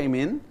just came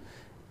in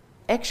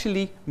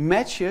actually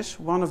matches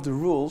one of the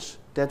rules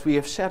that we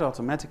have set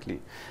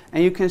automatically,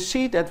 and you can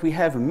see that we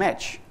have a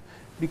match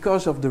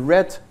because of the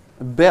red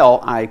bell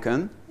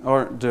icon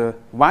or the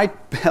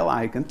white bell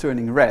icon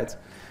turning red.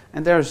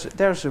 And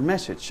there's a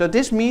message. So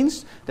this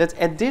means that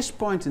at this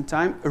point in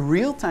time, a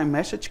real-time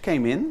message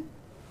came in.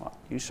 Well,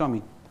 you saw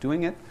me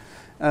doing it,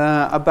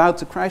 about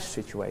the crisis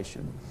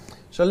situation.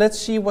 So let's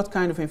see what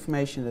kind of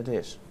information it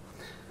is.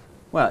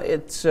 Well,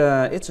 it's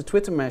a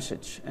Twitter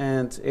message,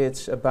 and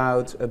it's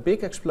about a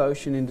big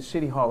explosion in the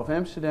City Hall of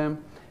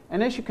Amsterdam.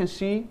 And as you can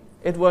see,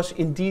 it was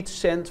indeed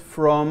sent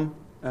from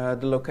the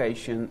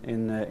location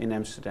in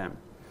Amsterdam.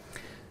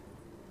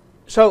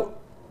 So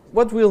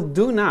what we'll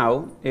do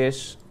now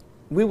is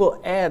we will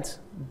add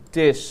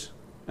this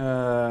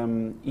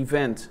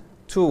event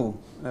to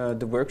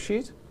the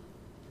worksheet.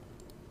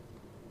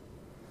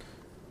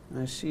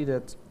 I see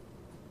that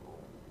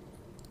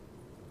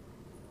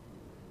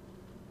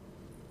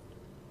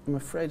I'm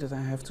afraid that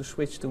I have to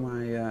switch to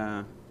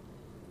my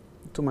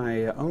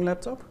own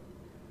laptop.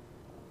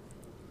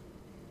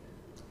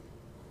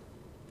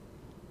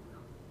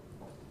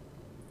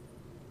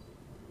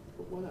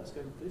 But while that's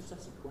going, let's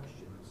ask some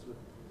questions.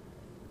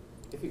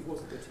 If it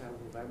wasn't the town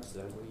hall of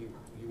Amsterdam, well, you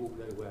all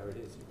know where it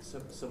is. It's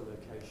some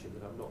location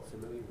that I'm not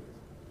familiar with.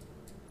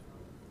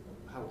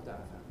 How would that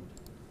have happened?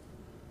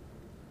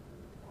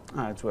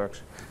 Ah, it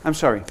works. I'm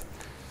sorry.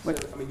 So,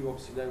 I mean, you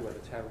obviously know where the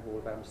town hall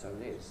of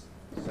Amsterdam is.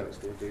 So it's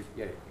going to do,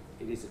 yeah,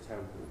 it is a town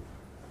hall.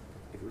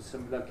 If it was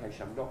some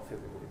location I'm not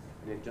familiar with,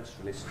 an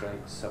industrial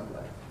estate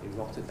somewhere in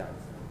Rotterdam,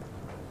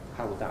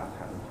 how would that have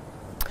happened?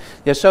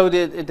 Yeah, so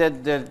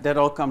that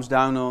all comes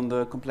down on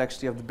the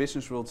complexity of the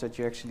business rules that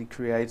you actually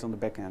create on the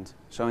back end.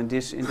 So in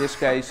this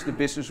case, the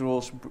business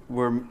rules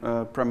were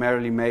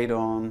primarily made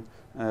on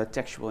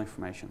textual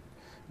information,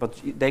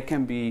 but they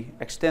can be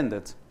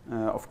extended,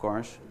 of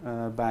course,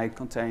 by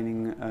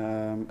containing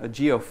a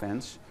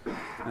geofence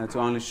to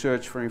only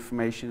search for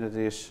information that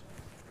is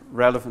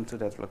relevant to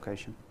that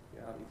location.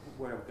 Yeah, I mean,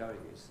 where I'm going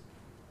is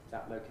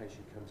that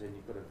location comes in.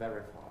 You've got to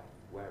verify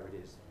where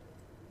it is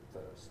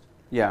first.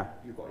 Yeah.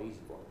 You've got an easy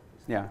one.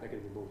 Yeah. They're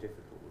going to be more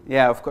difficult.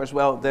 Yeah, of course.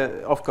 Well,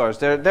 there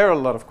are a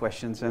lot of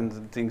questions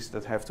and things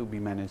that have to be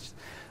managed.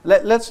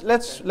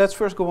 Let's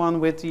first go on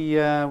with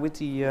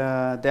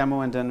the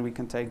demo, and then we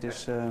can take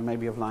this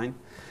maybe offline.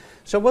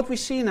 So what we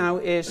see now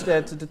is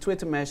that the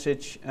Twitter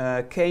message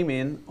came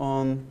in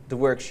on the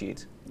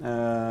worksheet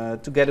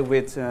together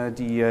with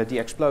the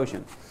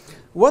explosion.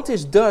 What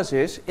this does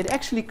is it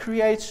actually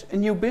creates a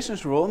new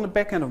business rule on the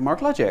back end of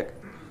MarkLogic.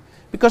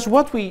 Because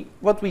what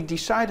we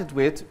decided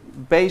with,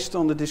 based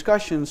on the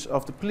discussions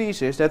of the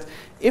police, is that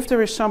if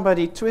there is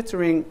somebody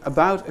twittering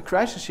about a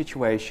crisis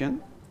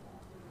situation,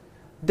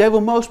 they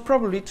will most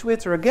probably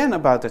Twitter again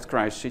about that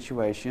crisis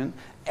situation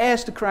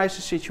as the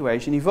crisis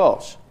situation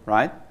evolves,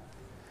 right?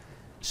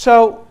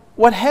 So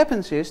what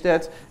happens is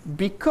that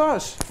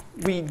because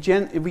we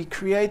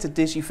created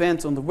this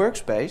event on the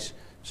workspace,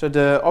 so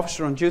the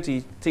officer on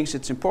duty thinks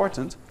it's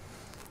important,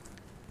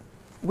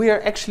 we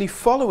are actually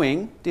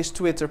following this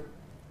Twitter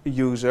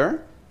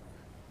user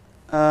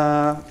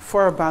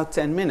for about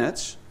 10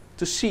 minutes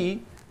to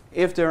see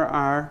if there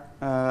are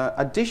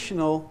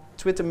additional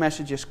Twitter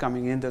messages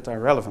coming in that are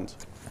relevant.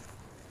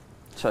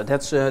 So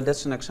that's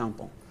an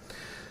example.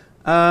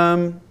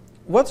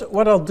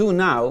 What I'll do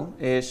now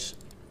is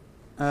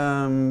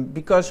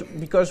because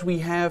we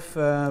have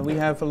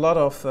a lot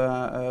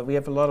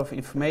of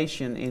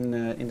information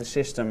in the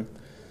system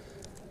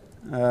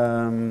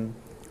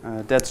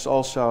that's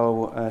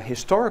also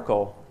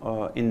historical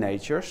in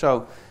nature.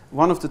 So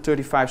one of the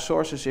 35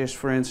 sources is,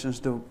 for instance,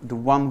 the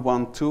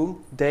 112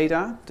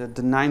 data,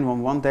 the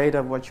 911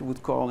 data, what you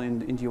would call in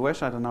the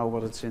US. I don't know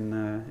what it's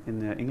in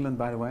England,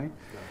 by the way.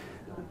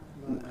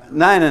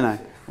 No.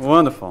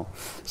 Wonderful.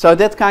 So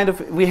that kind of,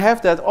 we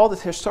have that, all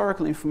that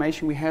historical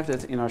information, we have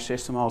that in our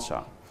system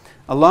also.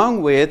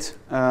 Along with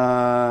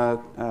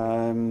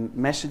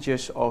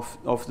messages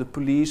of the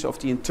police, of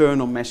the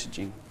internal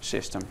messaging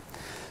system.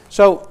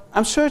 So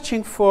I'm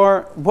searching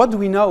for what do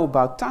we know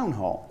about town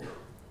hall.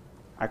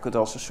 I could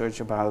also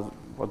search about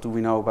what do we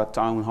know about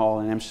town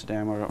hall in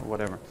Amsterdam or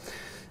whatever.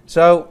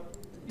 So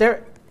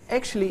there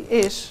actually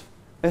is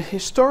a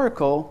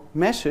historical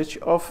message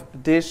of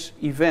this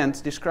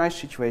event, this crisis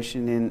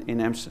situation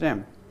in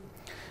Amsterdam.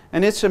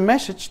 And it's a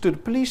message to the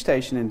police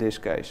station in this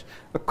case.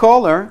 A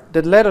caller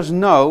that let us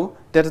know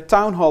that the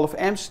town hall of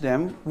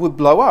Amsterdam would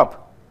blow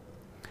up.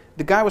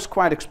 The guy was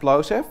quite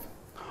explosive.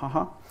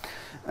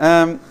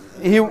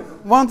 He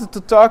wanted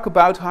to talk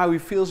about how he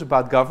feels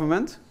about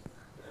government.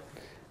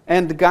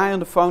 And the guy on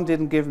the phone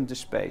didn't give him the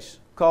space.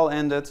 Call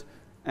ended,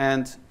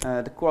 and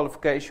the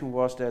qualification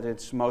was that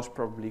it's most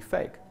probably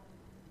fake.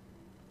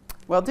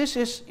 Well, this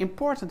is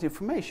important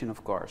information,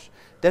 of course,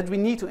 that we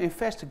need to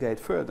investigate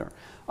further.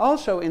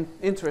 Also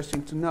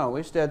interesting to know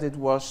is that it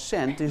was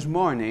sent this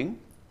morning.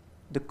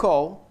 The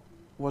call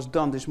was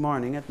done this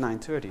morning at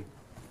 9:30.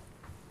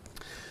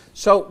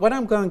 So what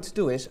I'm going to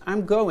do is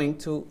I'm going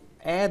to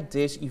add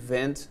this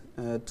event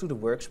to the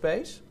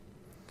workspace,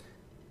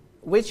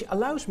 which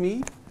allows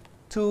me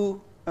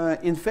to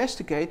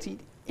investigate the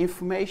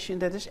information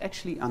that is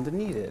actually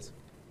underneath it.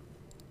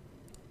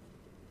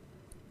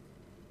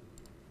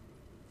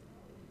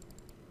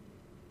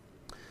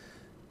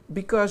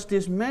 Because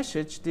this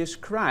message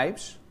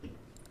describes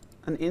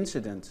an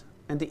incident,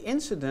 and the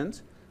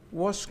incident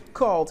was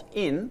called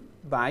in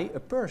by a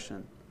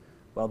person.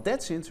 Well,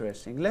 that's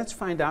interesting. Let's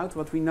find out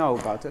what we know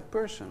about that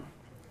person.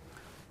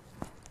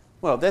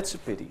 Well, that's a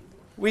pity.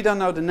 We don't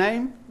know the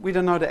name, we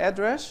don't know the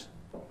address,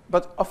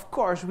 but of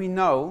course we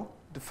know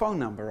the phone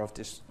number of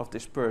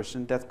this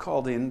person that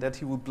called in that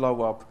he would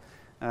blow up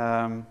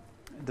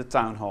the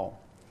town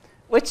hall.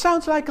 Which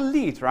sounds like a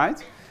lead,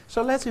 right?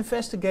 So let's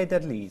investigate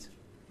that lead.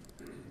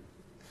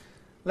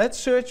 Let's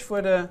search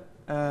for the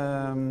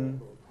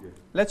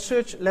let's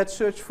search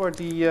for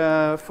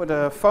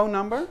the phone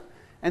number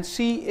and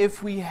see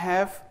if we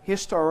have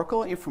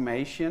historical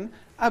information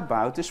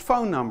about this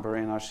phone number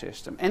in our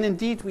system. And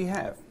indeed we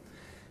have,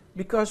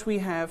 because we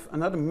have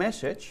another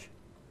message.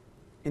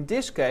 In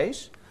this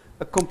case,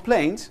 a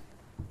complaint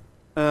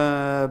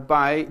done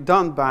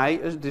by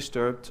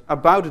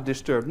about a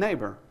disturbed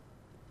neighbor.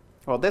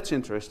 Well, that's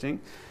interesting.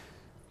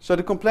 So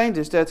the complaint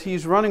is that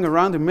he's running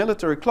around in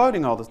military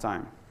clothing all the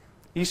time.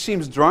 He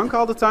seems drunk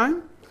all the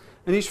time,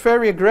 and he's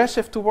very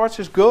aggressive towards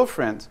his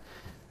girlfriend.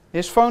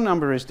 His phone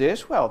number is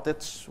this. Well,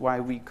 that's why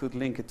we could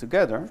link it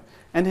together.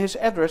 And his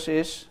address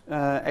is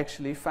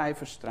actually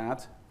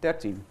Vijverstraat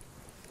 13.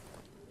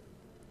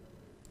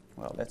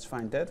 Well, let's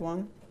find that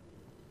one.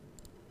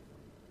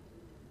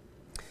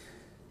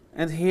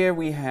 And here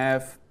we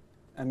have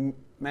a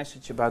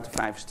message about the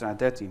Vijverstraat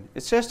 13.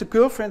 It says the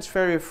girlfriend's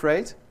very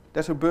afraid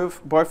that her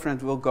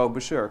boyfriend will go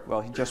berserk. Well,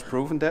 he just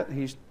proven that.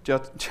 He's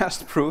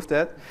just proved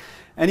that.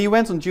 And he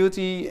went on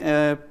duty.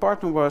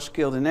 Partner was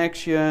killed in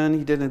action.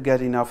 He didn't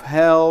get enough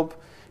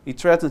help. He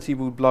threatened he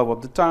would blow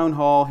up the town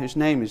hall. His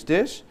name is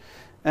this.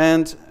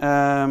 And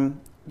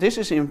this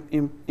is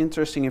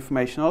interesting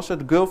information. Also,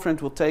 the girlfriend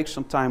will take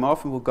some time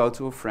off and will go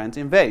to a friend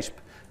in Weesp,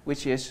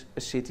 which is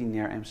a city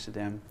near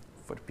Amsterdam,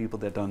 for the people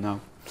that don't know.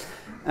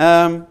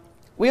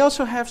 We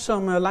also have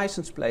some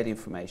license plate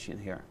information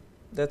here.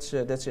 That's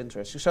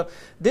interesting. So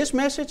this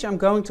message, I'm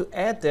going to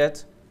add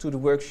that to the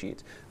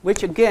worksheet,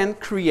 which again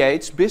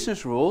creates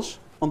business rules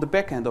on the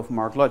back end of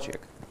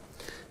MarkLogic.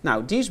 Now,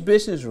 these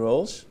business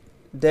rules,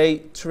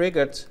 they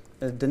triggered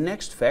the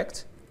next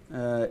fact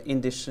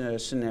in this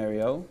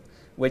scenario,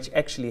 which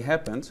actually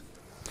happened,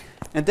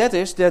 and that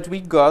is that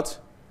we got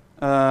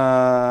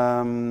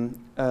a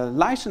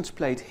license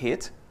plate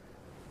hit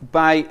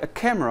by a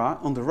camera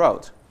on the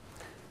road.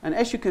 And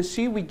as you can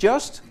see, we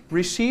just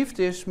received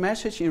this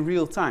message in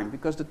real time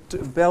because the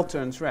bell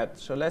turns red.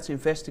 So let's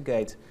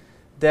investigate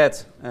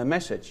that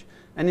message.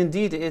 And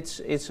indeed,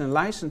 it's a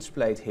license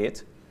plate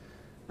hit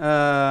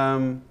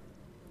about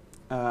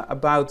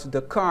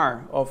the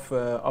car of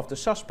the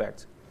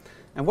suspect.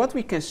 And what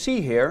we can see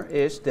here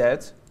is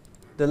that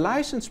the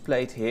license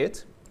plate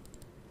hit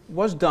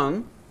was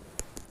done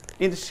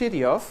in the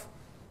city of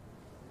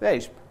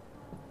Weesp.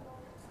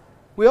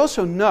 We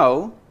also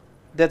know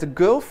that a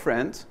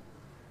girlfriend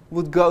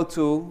would go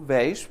to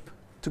Weesp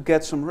to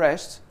get some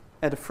rest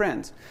at a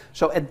friend.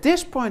 So at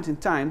this point in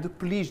time, the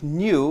police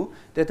knew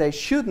that they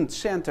shouldn't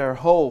send their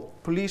whole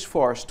police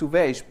force to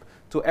Weesp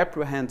to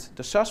apprehend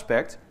the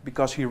suspect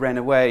because he ran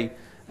away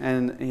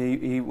and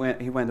he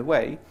went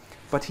away.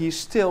 But he's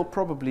still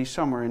probably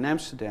somewhere in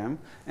Amsterdam,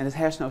 and it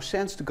has no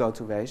sense to go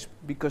to Weesp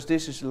because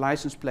this is a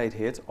license plate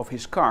hit of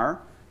his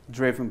car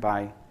driven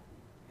by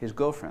his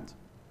girlfriend.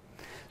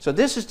 So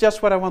this is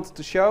just what I wanted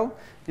to show.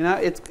 You know,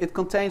 it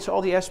contains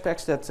all the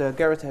aspects that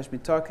Garrett has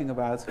been talking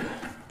about.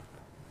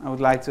 I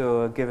would like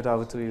to give it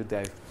over to you,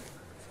 Dave.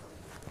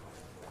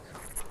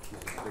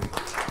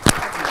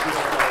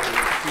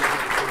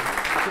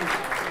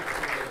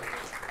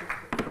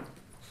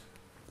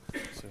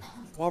 So,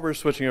 while we're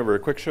switching over, a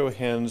quick show of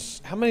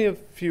hands. How many of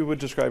you would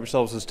describe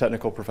yourselves as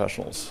technical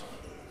professionals?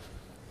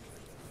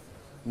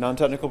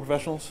 Non-technical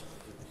professionals?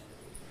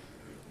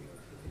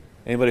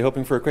 Anybody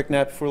hoping for a quick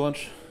nap before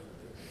lunch?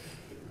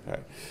 All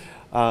right.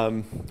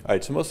 All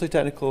right, so mostly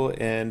technical,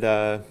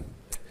 and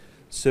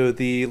so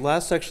the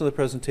last section of the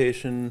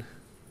presentation,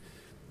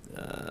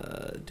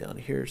 down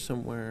here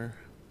somewhere.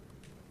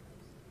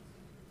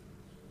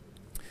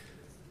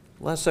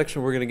 last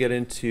section, we're going to get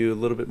into a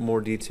little bit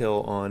more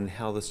detail on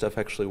how the stuff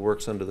actually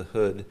works under the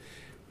hood.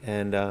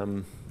 And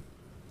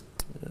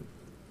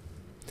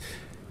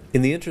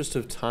in the interest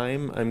of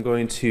time, I'm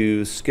going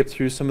to skip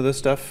through some of this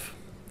stuff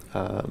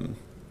and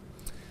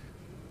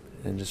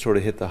just sort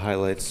of hit the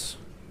highlights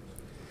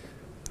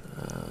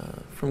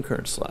from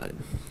current slide.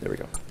 There we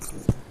go.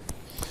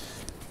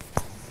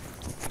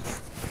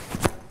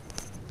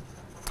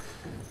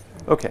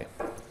 Okay.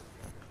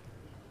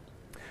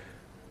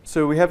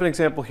 So we have an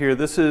example here.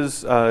 This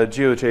is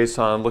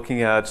GeoJSON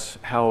looking at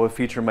how a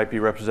feature might be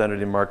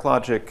represented in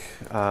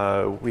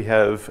MarkLogic. We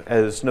have,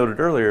 as noted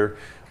earlier,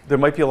 there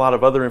might be a lot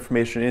of other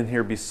information in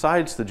here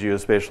besides the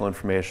geospatial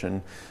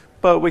information,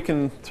 but we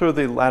can throw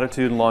the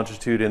latitude and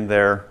longitude in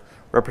there,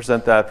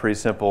 represent that pretty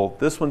simple.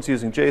 This one's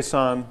using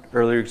JSON.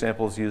 Earlier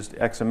examples used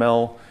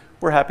XML.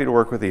 We're happy to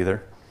work with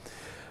either.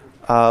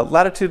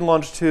 Latitude and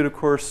longitude, of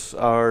course,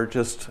 are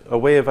just a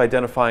way of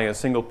identifying a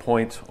single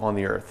point on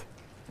the Earth.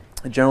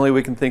 Generally,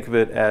 we can think of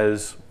it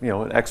as, you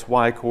know, an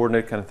XY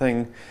coordinate kind of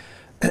thing.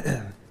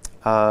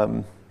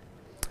 Again,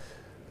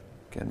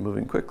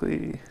 moving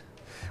quickly.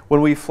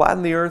 When we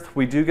flatten the Earth,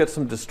 we do get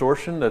some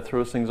distortion that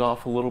throws things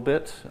off a little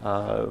bit.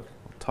 We'll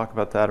talk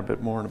about that a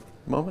bit more in a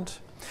moment.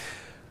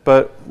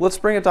 But let's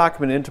bring a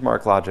document into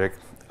MarkLogic.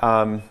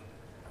 And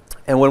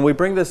when we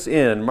bring this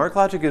in,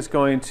 MarkLogic is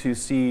going to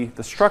see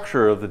the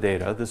structure of the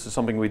data. This is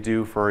something we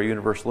do for our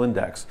universal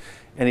index.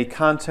 Any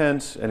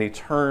content, any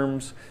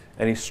terms,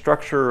 any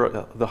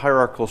structure, the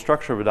hierarchical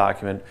structure of a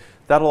document,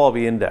 that'll all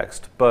be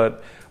indexed.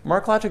 But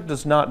MarkLogic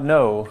does not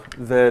know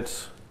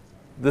that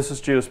this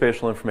is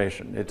geospatial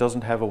information. It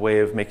doesn't have a way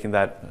of making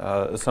that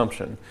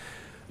assumption.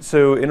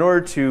 So in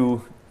order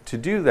to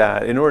do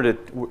that,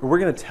 we're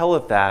going to tell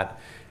it that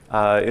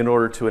in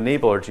order to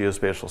enable our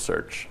geospatial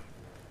search.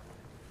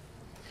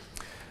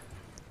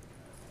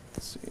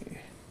 Let's see.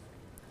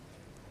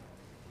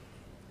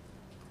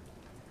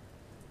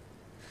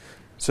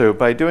 So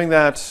by doing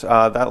that,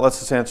 that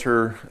lets us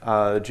answer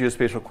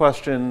geospatial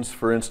questions.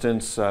 For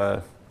instance,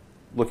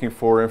 looking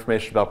for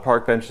information about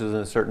park benches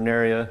in a certain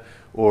area,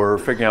 or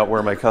figuring out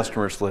where my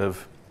customers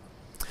live.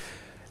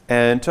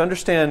 And to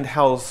understand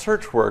how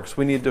search works,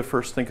 we need to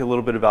first think a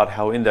little bit about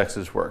how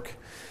indexes work.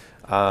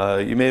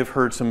 You may have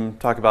heard some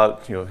talk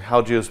about, you know,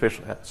 how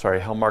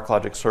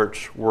MarkLogic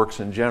search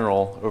works in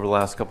general over the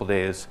last couple of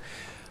days.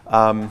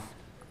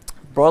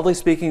 Broadly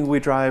speaking, we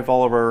drive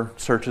all of our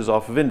searches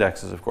off of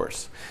indexes, of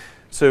course.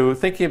 So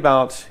thinking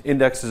about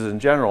indexes in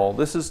general,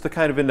 this is the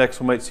kind of index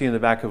we might see in the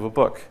back of a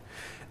book.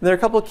 And there are a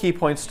couple of key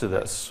points to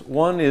this.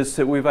 One is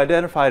that we've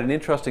identified an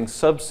interesting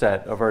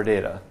subset of our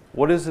data.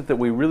 What is it that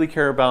we really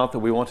care about that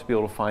we want to be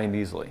able to find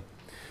easily?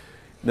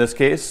 In this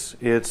case,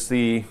 it's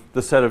the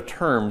set of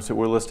terms that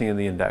we're listing in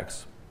the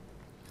index.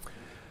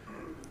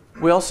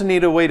 We also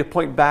need a way to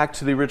point back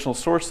to the original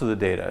source of the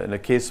data. In the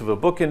case of a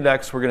book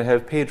index, we're going to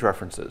have page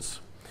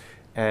references.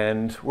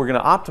 And we're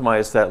going to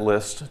optimize that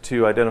list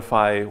to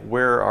identify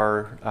where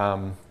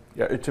our,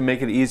 to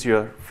make it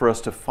easier for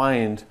us to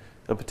find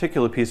a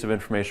particular piece of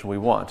information we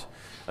want.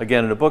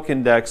 Again, in a book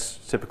index,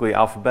 typically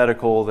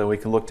alphabetical, then we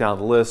can look down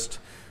the list,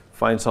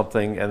 find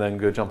something, and then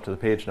go jump to the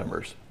page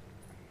numbers.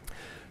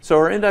 So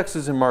our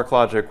indexes in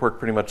MarkLogic work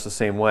pretty much the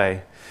same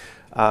way.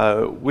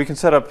 We can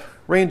set up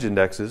range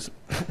indexes.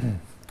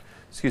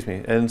 Excuse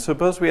me. And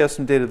suppose we have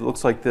some data that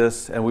looks like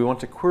this, and we want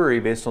to query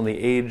based on the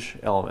age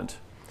element.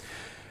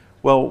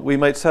 Well, we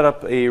might set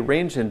up a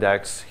range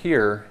index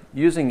here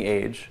using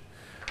age,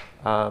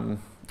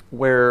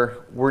 where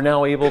we're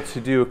now able to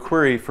do a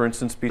query, for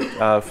instance,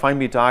 find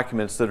me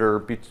documents that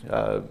are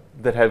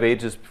that have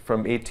ages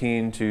from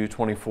 18 to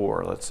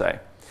 24, let's say.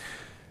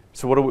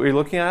 So what are we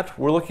looking at?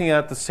 We're looking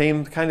at the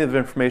same kind of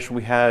information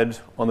we had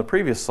on the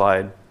previous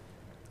slide.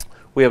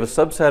 We have a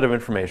subset of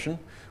information.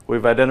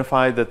 We've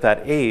identified that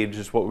that age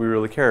is what we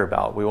really care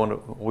about. We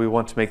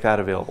want to make that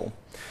available.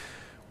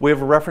 We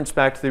have a reference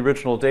back to the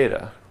original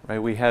data. Right?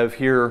 We have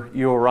here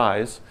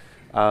URIs.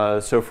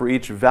 So for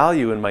each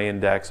value in my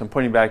index, I'm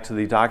pointing back to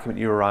the document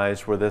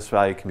URIs where this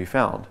value can be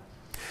found.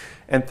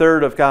 And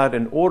third, I've got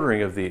an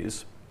ordering of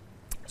these.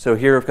 So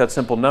here I've got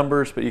simple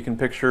numbers, but you can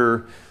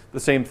picture the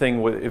same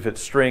thing if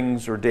it's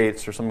strings or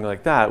dates or something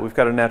like that. We've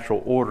got a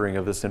natural ordering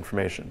of this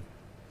information.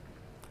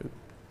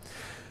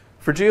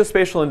 For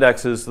geospatial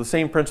indexes, the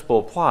same principle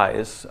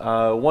applies.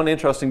 One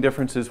interesting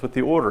difference is with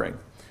the ordering.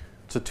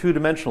 It's a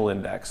two-dimensional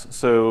index.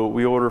 So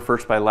we order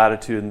first by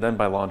latitude and then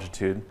by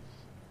longitude.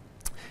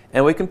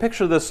 And we can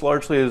picture this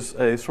largely as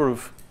a sort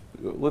of,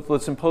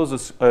 let's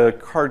impose a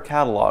card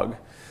catalog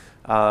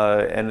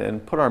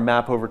and put our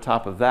map over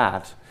top of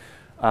that.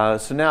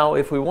 So now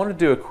if we want to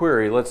do a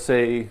query, let's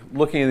say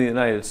looking in the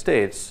United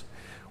States,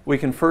 we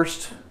can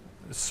first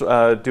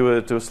do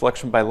a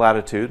selection by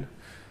latitude,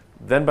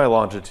 then by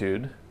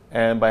longitude,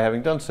 and by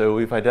having done so,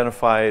 we've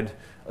identified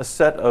a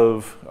set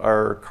of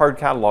our card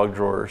catalog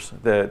drawers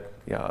that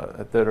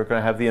are going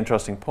to have the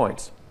interesting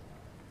points.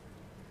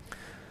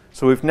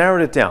 So we've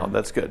narrowed it down.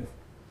 That's good.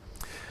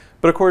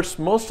 But of course,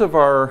 most of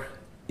our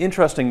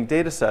interesting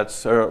data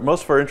sets, or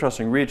most of our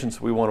interesting regions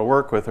that we want to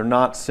work with are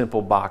not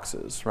simple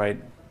boxes,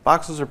 right?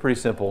 Boxes are pretty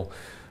simple,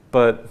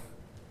 but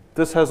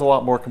this has a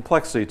lot more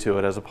complexity to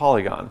it as a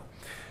polygon.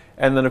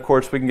 And then, of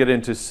course, we can get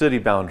into city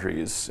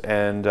boundaries.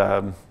 And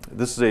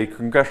this is a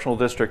congressional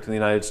district in the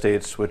United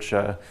States, which,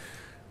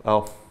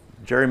 well,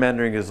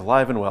 gerrymandering is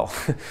alive and well.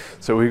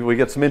 So we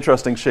get some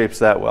interesting shapes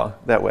that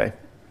way.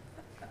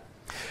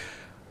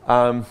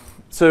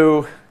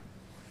 So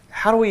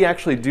how do we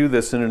actually do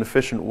this in an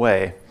efficient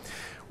way?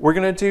 We're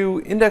going to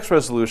do index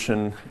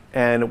resolution,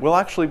 and we'll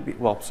actually be,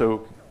 well,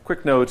 so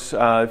quick note,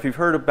 if you've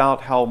heard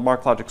about how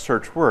MarkLogic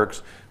search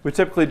works, we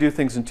typically do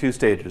things in 2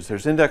 stages.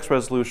 There's index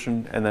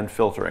resolution and then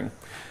filtering.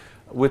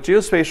 With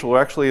Geospatial,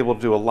 we're actually able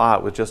to do a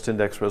lot with just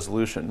index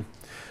resolution.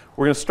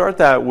 We're going to start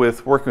that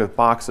with working with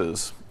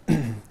boxes.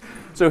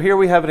 So here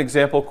we have an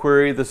example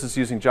query. This is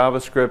using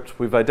JavaScript.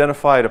 We've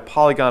identified a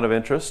polygon of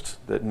interest,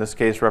 that in this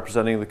case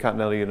representing the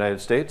continental United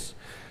States.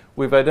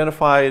 We've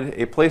identified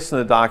a place in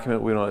the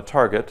document we want to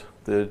target,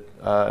 the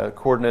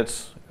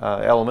coordinates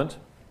element,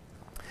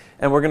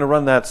 and we're going to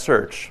run that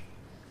search.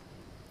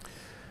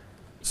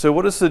 So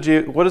what does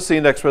the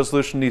index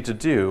resolution need to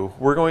do?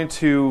 We're going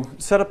to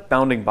set up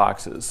bounding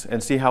boxes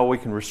and see how we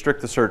can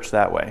restrict the search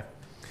that way.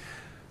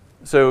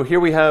 So here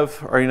we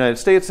have our United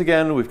States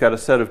again. We've got a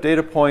set of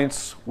data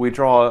points. We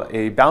draw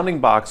a bounding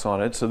box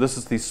on it. So this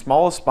is the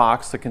smallest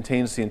box that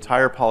contains the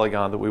entire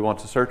polygon that we want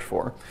to search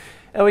for.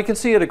 And we can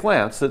see at a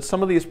glance that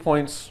some of these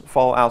points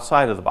fall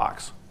outside of the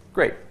box.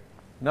 Great.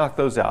 Knock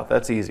those out.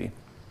 That's easy.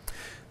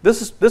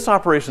 This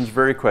operation is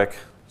very quick,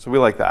 so we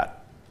like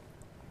that.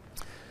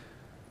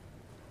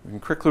 We can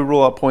quickly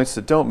rule out points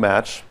that don't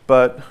match,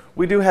 but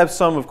we do have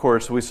some, of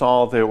course, we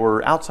saw that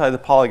were outside the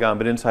polygon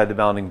but inside the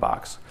bounding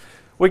box.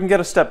 We can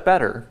get a step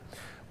better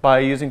by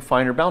using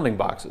finer bounding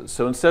boxes.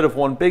 So instead of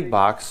one big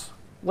box,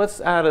 let's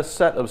add a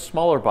set of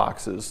smaller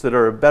boxes that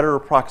are a better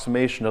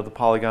approximation of the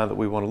polygon that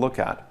we want to look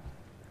at.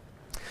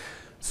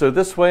 So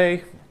this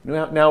way,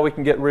 now we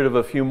can get rid of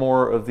a few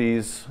more of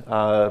these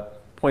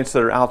points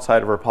that are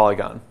outside of our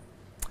polygon.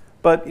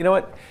 But you know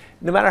what?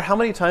 No matter how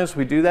many times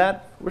we do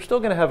that, we're still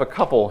going to have a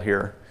couple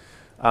here.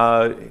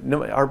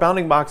 Our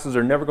bounding boxes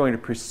are never going to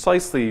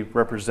precisely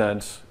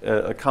represent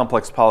a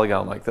complex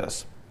polygon like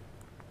this.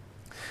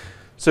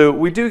 So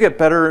we do get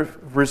better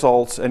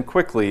results and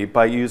quickly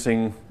by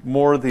using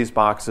more of these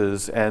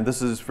boxes, and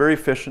this is very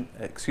efficient.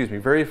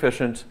 Very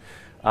efficient.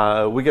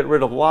 We get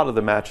rid of a lot of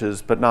the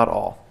matches, but not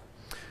all.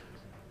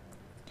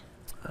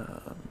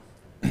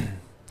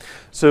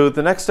 So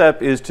the next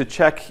step is to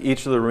check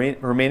each of the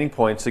remaining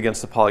points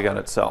against the polygon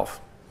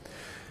itself.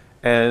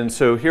 And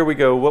so here we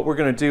go. What we're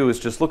going to do is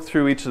just look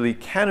through each of the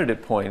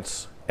candidate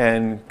points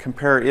and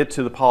compare it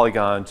to the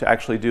polygon to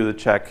actually do the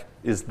check,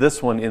 is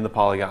this one in the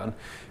polygon?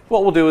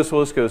 What we'll do is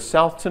we'll just go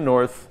south to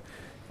north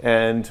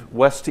and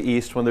west to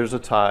east when there's a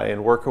tie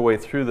and work our way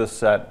through this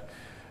set,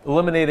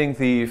 eliminating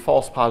the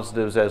false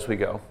positives as we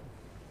go.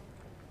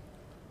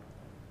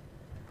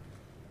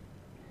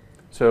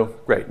 So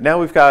great, now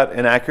we've got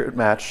an accurate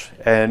match,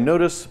 and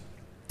notice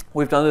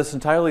we've done this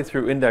entirely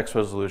through index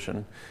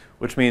resolution,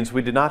 which means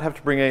we did not have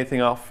to bring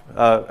anything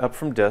up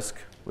from disk.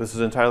 This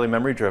is entirely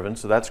memory driven,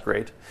 so that's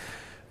great.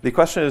 The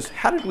question is,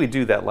 how did we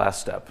do that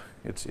last step?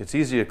 It's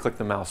easy to click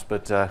the mouse,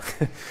 but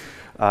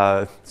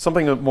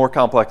something more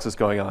complex is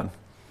going on.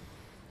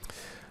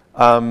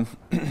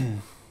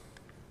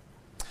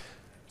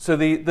 So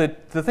the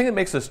thing that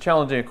makes this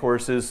challenging, of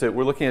course, is that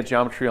we're looking at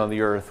geometry on the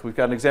Earth. We've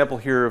got an example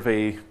here of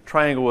a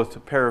triangle with a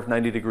pair of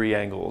 90-degree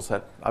angles.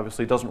 That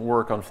obviously doesn't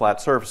work on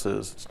flat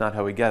surfaces. It's not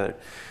how we get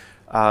it.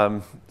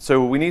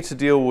 So we need to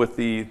deal with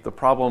the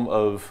problem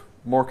of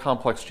more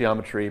complex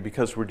geometry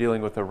because we're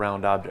dealing with a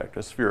round object,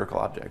 a spherical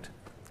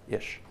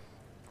object-ish.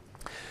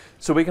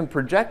 So we can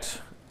project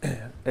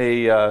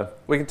we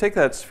can take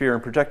that sphere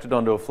and project it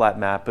onto a flat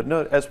map, but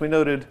as we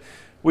noted,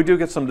 we do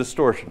get some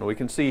distortion. We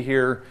can see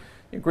here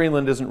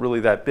Greenland isn't really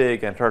that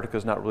big, Antarctica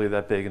is not really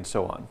that big, and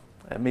so on.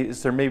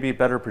 Is there maybe a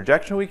better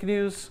projection we can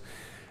use?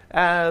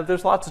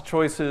 There's lots of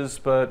choices,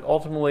 but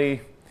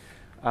ultimately,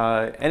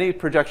 any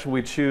projection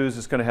we choose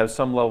is going to have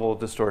some level of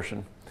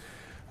distortion.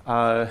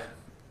 Carl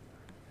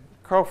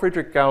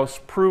Friedrich Gauss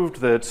proved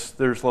that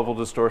there's level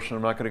distortion.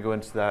 I'm not going to go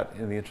into that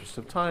in the interest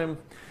of time.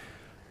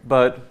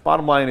 But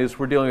bottom line is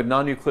we're dealing with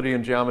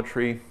non-Euclidean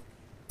geometry.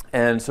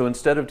 And so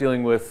instead of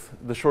dealing with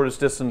the shortest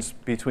distance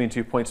between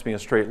 2 points being a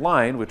straight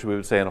line, which we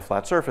would say on a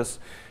flat surface,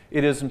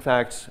 it is in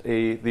fact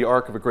the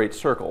arc of a great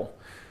circle,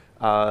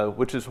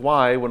 which is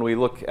why when we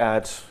look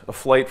at a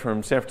flight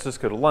from San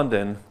Francisco to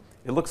London,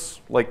 it looks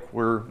like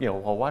we're,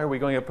 well, why are we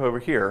going up over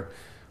here?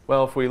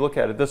 Well, if we look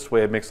at it this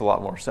way, it makes a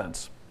lot more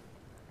sense.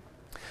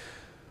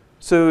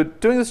 So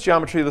doing this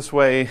geometry this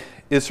way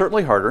is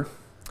certainly harder.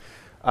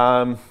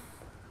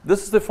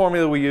 This is the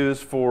formula we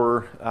use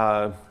for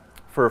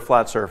a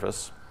flat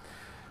surface.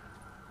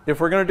 If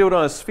we're going to do it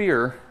on a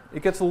sphere,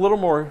 it gets a little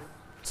more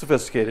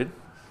sophisticated.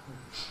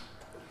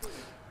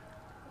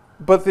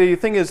 But the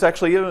thing is,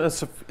 actually, a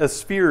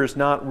sphere is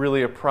not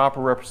really a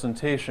proper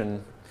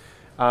representation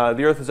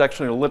the Earth is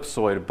actually an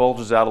ellipsoid. It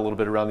bulges out a little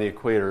bit around the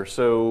equator,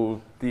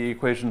 so the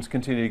equations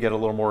continue to get a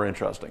little more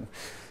interesting.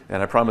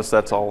 And I promise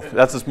that's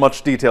as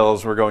much detail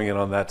as we're going in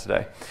on that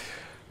today.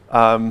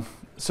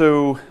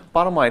 So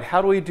bottom line,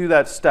 how do we do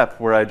that step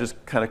where I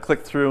just kind of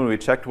click through and we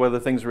checked whether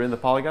things are in the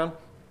polygon?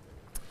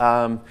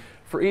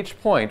 For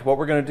each point, what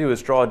we're going to do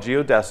is draw a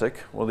geodesic,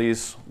 well,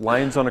 these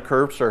lines on a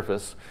curved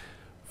surface,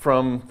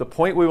 from the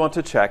point we want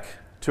to check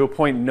to a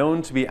point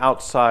known to be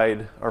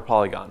outside our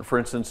polygon, for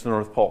instance, the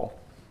North Pole.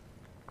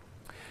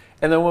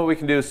 And then what we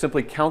can do is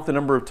simply count the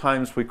number of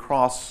times we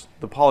cross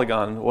the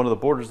polygon, one of the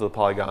borders of the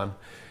polygon,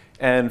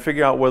 and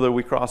figure out whether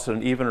we cross it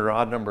an even or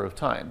odd number of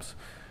times.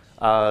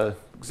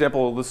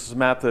 Example, this is a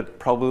map that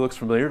probably looks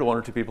familiar to one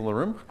or two people in the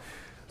room.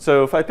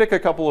 So if I pick a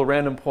couple of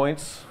random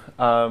points,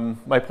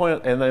 my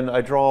point, and then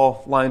I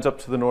draw lines up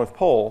to the North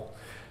Pole,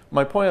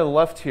 my point on the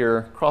left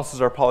here crosses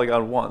our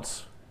polygon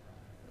once.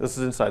 This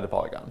is inside the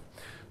polygon.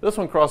 This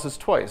one crosses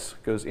twice,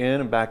 goes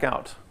in and back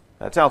out.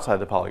 That's outside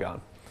the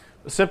polygon.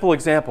 A simple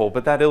example,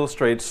 but that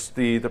illustrates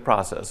the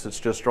process. It's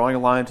just drawing a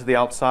line to the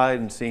outside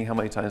and seeing how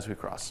many times we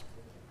cross.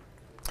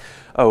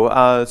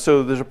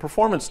 So there's a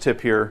performance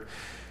tip here,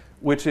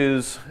 which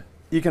is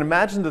you can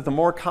imagine that the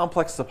more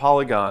complex the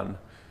polygon,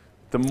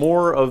 the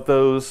more of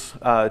those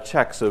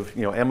checks of,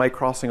 am I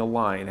crossing a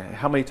line?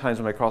 How many times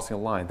am I crossing a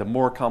line? The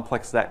more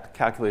complex that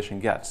calculation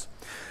gets.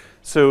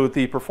 So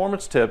the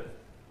performance tip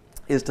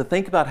is to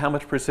think about how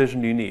much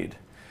precision you need.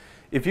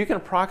 If you can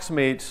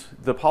approximate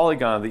the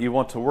polygon that you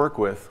want to work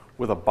with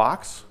a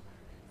box,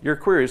 your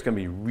query is going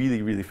to be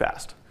really, really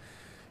fast.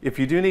 If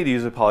you do need to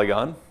use a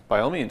polygon,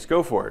 by all means,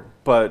 go for it.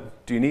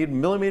 But do you need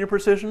millimeter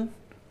precision,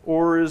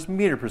 or is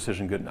meter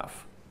precision good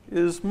enough?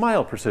 Is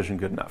mile precision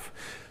good enough?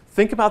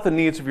 Think about the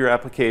needs of your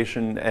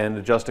application and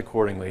adjust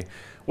accordingly.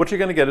 What you're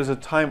going to get is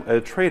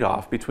a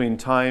trade-off between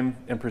time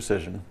and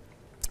precision.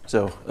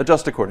 So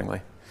adjust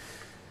accordingly.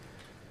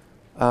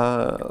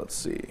 Let's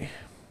see.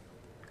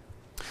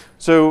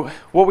 So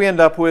what we end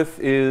up with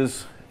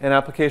is an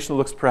application that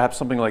looks perhaps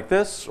something like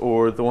this,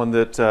 or the one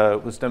that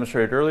was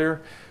demonstrated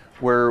earlier,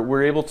 where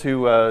we're able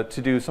to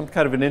do some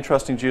kind of an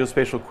interesting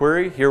geospatial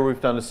query. Here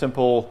we've done a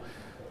simple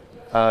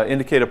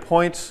indicate a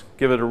point,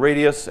 give it a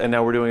radius, and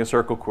now we're doing a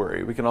circle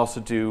query. We can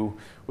also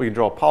we can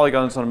draw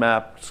polygons on a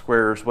map,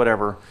 squares,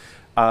 whatever.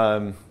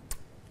 And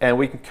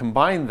we can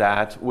combine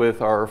that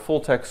with our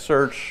full text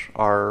search,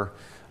 our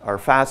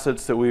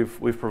facets that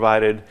we've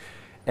provided,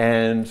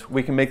 and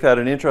we can make that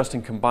an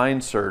interesting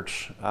combined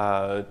search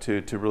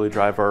to really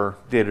drive our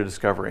data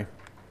discovery.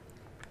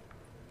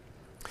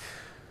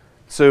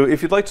 So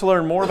if you'd like to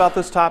learn more about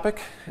this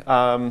topic,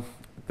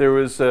 there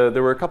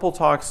were a couple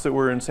talks that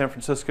were in San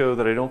Francisco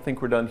that I don't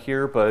think were done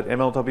here, but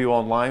MLW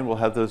Online will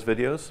have those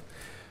videos.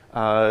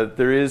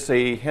 There is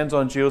a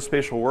hands-on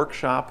geospatial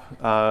workshop.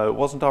 It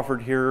wasn't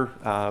offered here,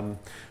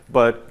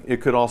 but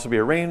it could also be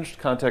arranged.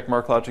 Contact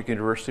MarkLogic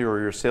University or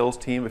your sales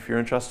team if you're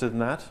interested in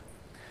that.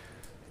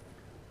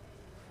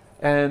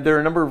 And there are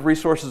a number of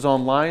resources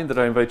online that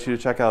I invite you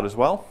to check out as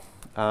well.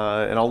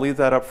 And I'll leave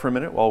that up for a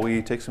minute while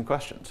we take some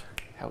questions.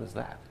 How is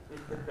that?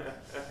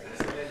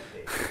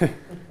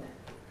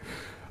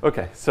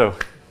 Okay, so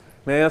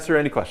may I answer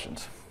any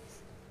questions?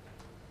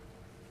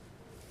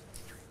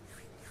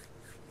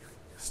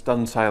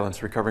 Stunned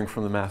silence, recovering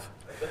from the math.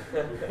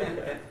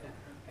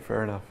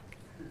 Fair enough.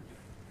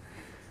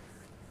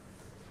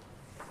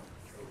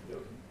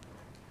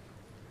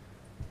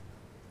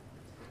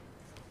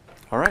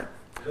 All right.